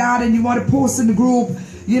stuff like that, and you want to post in the group,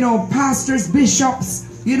 you know, pastors, bishops,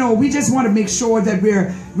 you know, we just want to make sure that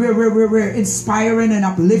we're inspiring and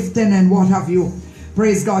uplifting and what have you.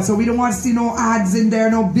 Praise God. So we don't want to see no ads in there,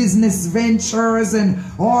 no business ventures and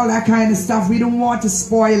all that kind of stuff. We don't want to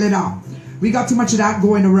spoil it up. We got too much of that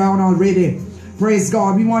going around already. Praise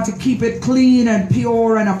God. We want to keep it clean and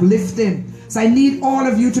pure and uplifting. So I need all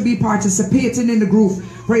of you to be participating in the group.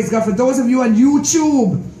 Praise God. For those of you on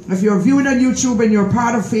YouTube, if you're viewing on YouTube and you're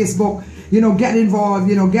part of Facebook, you know, get involved.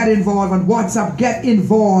 You know, get involved on WhatsApp. Get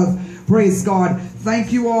involved. Praise God.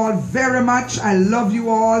 Thank you all very much. I love you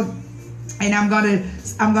all. And I'm gonna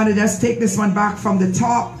just take this one back from the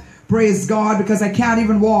top. Praise God, because I can't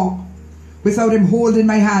even walk without him holding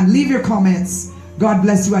my hand. Leave your comments. God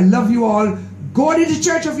bless you. I love you all. Go to the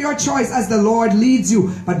church of your choice as the Lord leads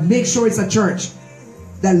you. But make sure it's a church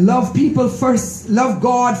that love people first, love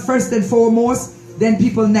God first and foremost, then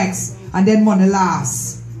people next, and then money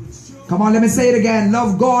last. Come on, let me say it again.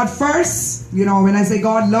 Love God first. You know, when I say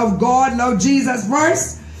God, love Jesus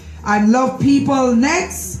first, and love people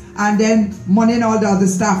next. And then money and all the other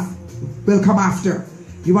stuff will come after.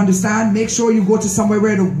 You understand? Make sure you go to somewhere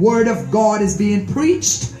where the word of God is being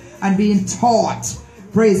preached and being taught.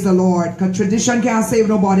 Praise the Lord. Because tradition can't save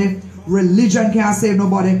nobody. Religion can't save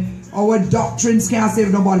nobody. Our doctrines can't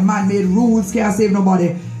save nobody. Man-made rules can't save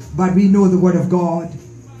nobody. But we know the word of God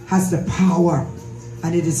has the power.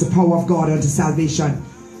 And it is the power of God unto salvation.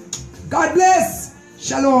 God bless.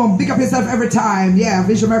 Shalom. Big up yourself every time. Yeah,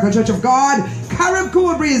 Vision American Church of God. Carib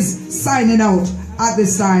Cool Breeze signing out at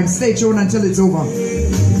this time. Stay tuned until it's over.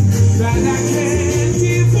 That I can't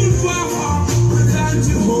even walk without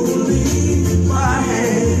you holding my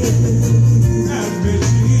hand. Help me,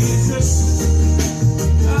 Jesus.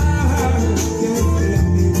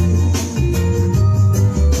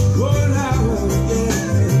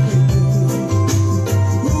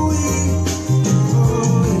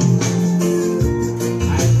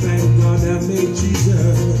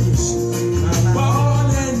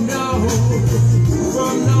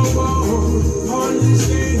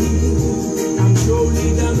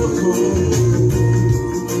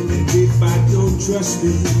 Trust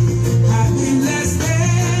me, I'd be less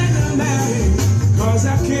than a man, 'cause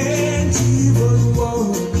I can't even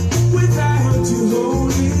walk without you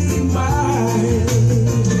holding my hand.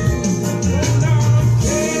 Oh Lord,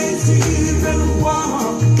 can't even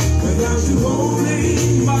walk without you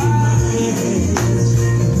holding my hand.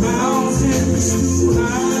 The mountains too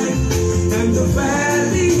high and the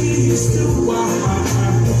valleys too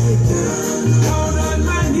wide. Down on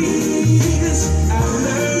my knees, I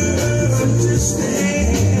learned to stay.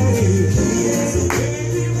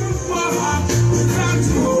 Can't even walk without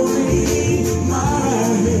you holding my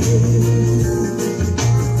hand.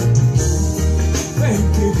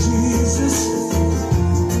 Thank you, Jesus,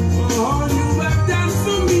 for all you have done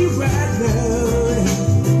for me right now.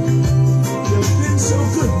 You've been so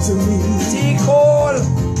good to me. T-Cole.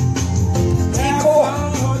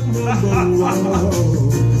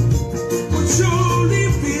 Would surely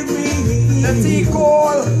be me. The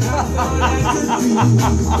T-Cole.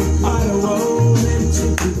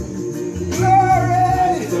 Glory.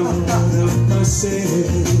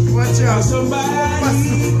 Watch out.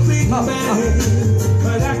 Somebody big man.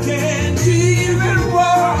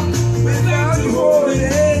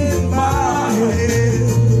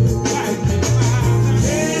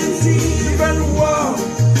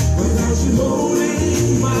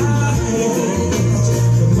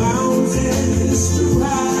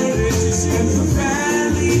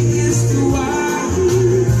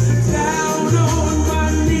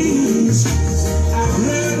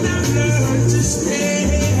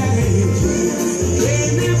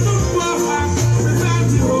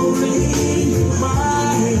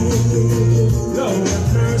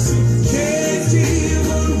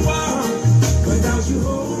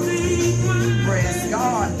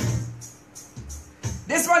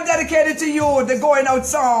 out, the going out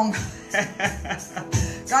song.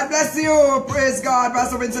 God bless you. Praise God.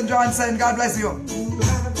 Pastor Vincent Johnson, God bless you. I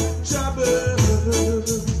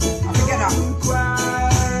forget that.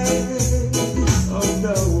 Oh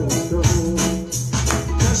no, no.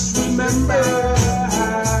 Just remember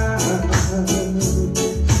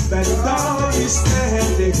that God is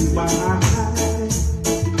standing by.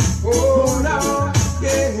 Oh Lord,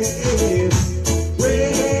 yeah.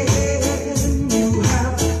 When you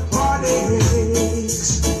have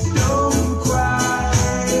heartaches, don't cry.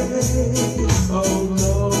 Oh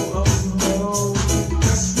no,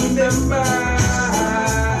 just remember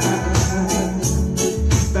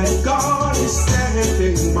that God is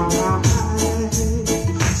standing by.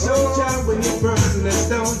 Sometimes when you're burning us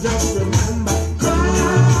down, just remember God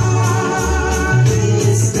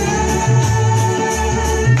is standing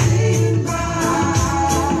by.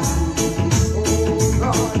 Oh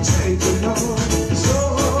Lord, thank you, Lord. So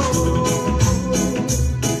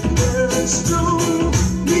there's no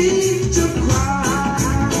need to cry.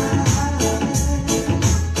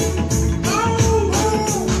 Oh,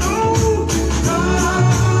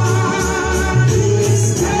 God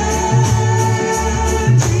is standing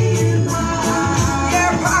by.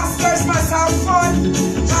 Yeah, pastors must have fun.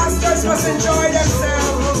 Pastors must enjoy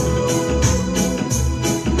themselves.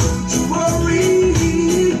 Don't you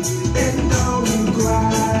worry and don't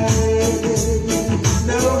cry.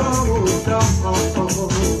 No, no.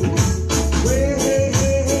 When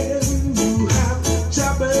you have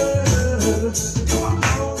trouble,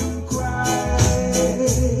 don't cry.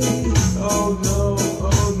 Oh no,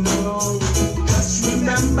 just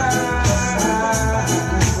remember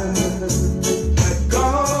that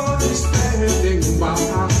God is standing by.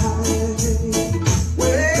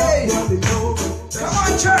 When the world is over, Come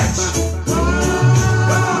on, church.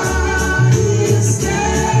 God is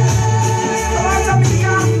standing Come on,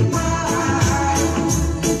 Tamika.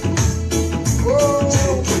 Oh,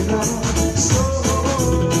 taking us. So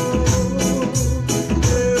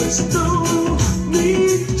there's no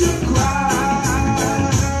need to cry.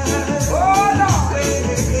 oh Lord.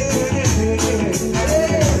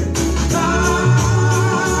 God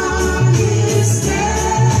is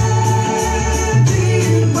standing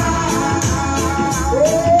by.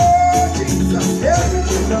 Oh, Jesus. Yeah.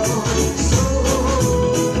 So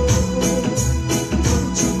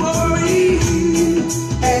don't you worry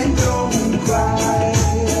and don't cry.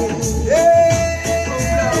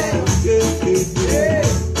 Yeah.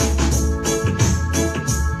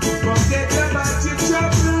 Forget about your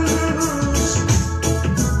troubles.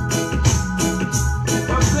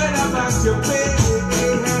 Forget about your pain.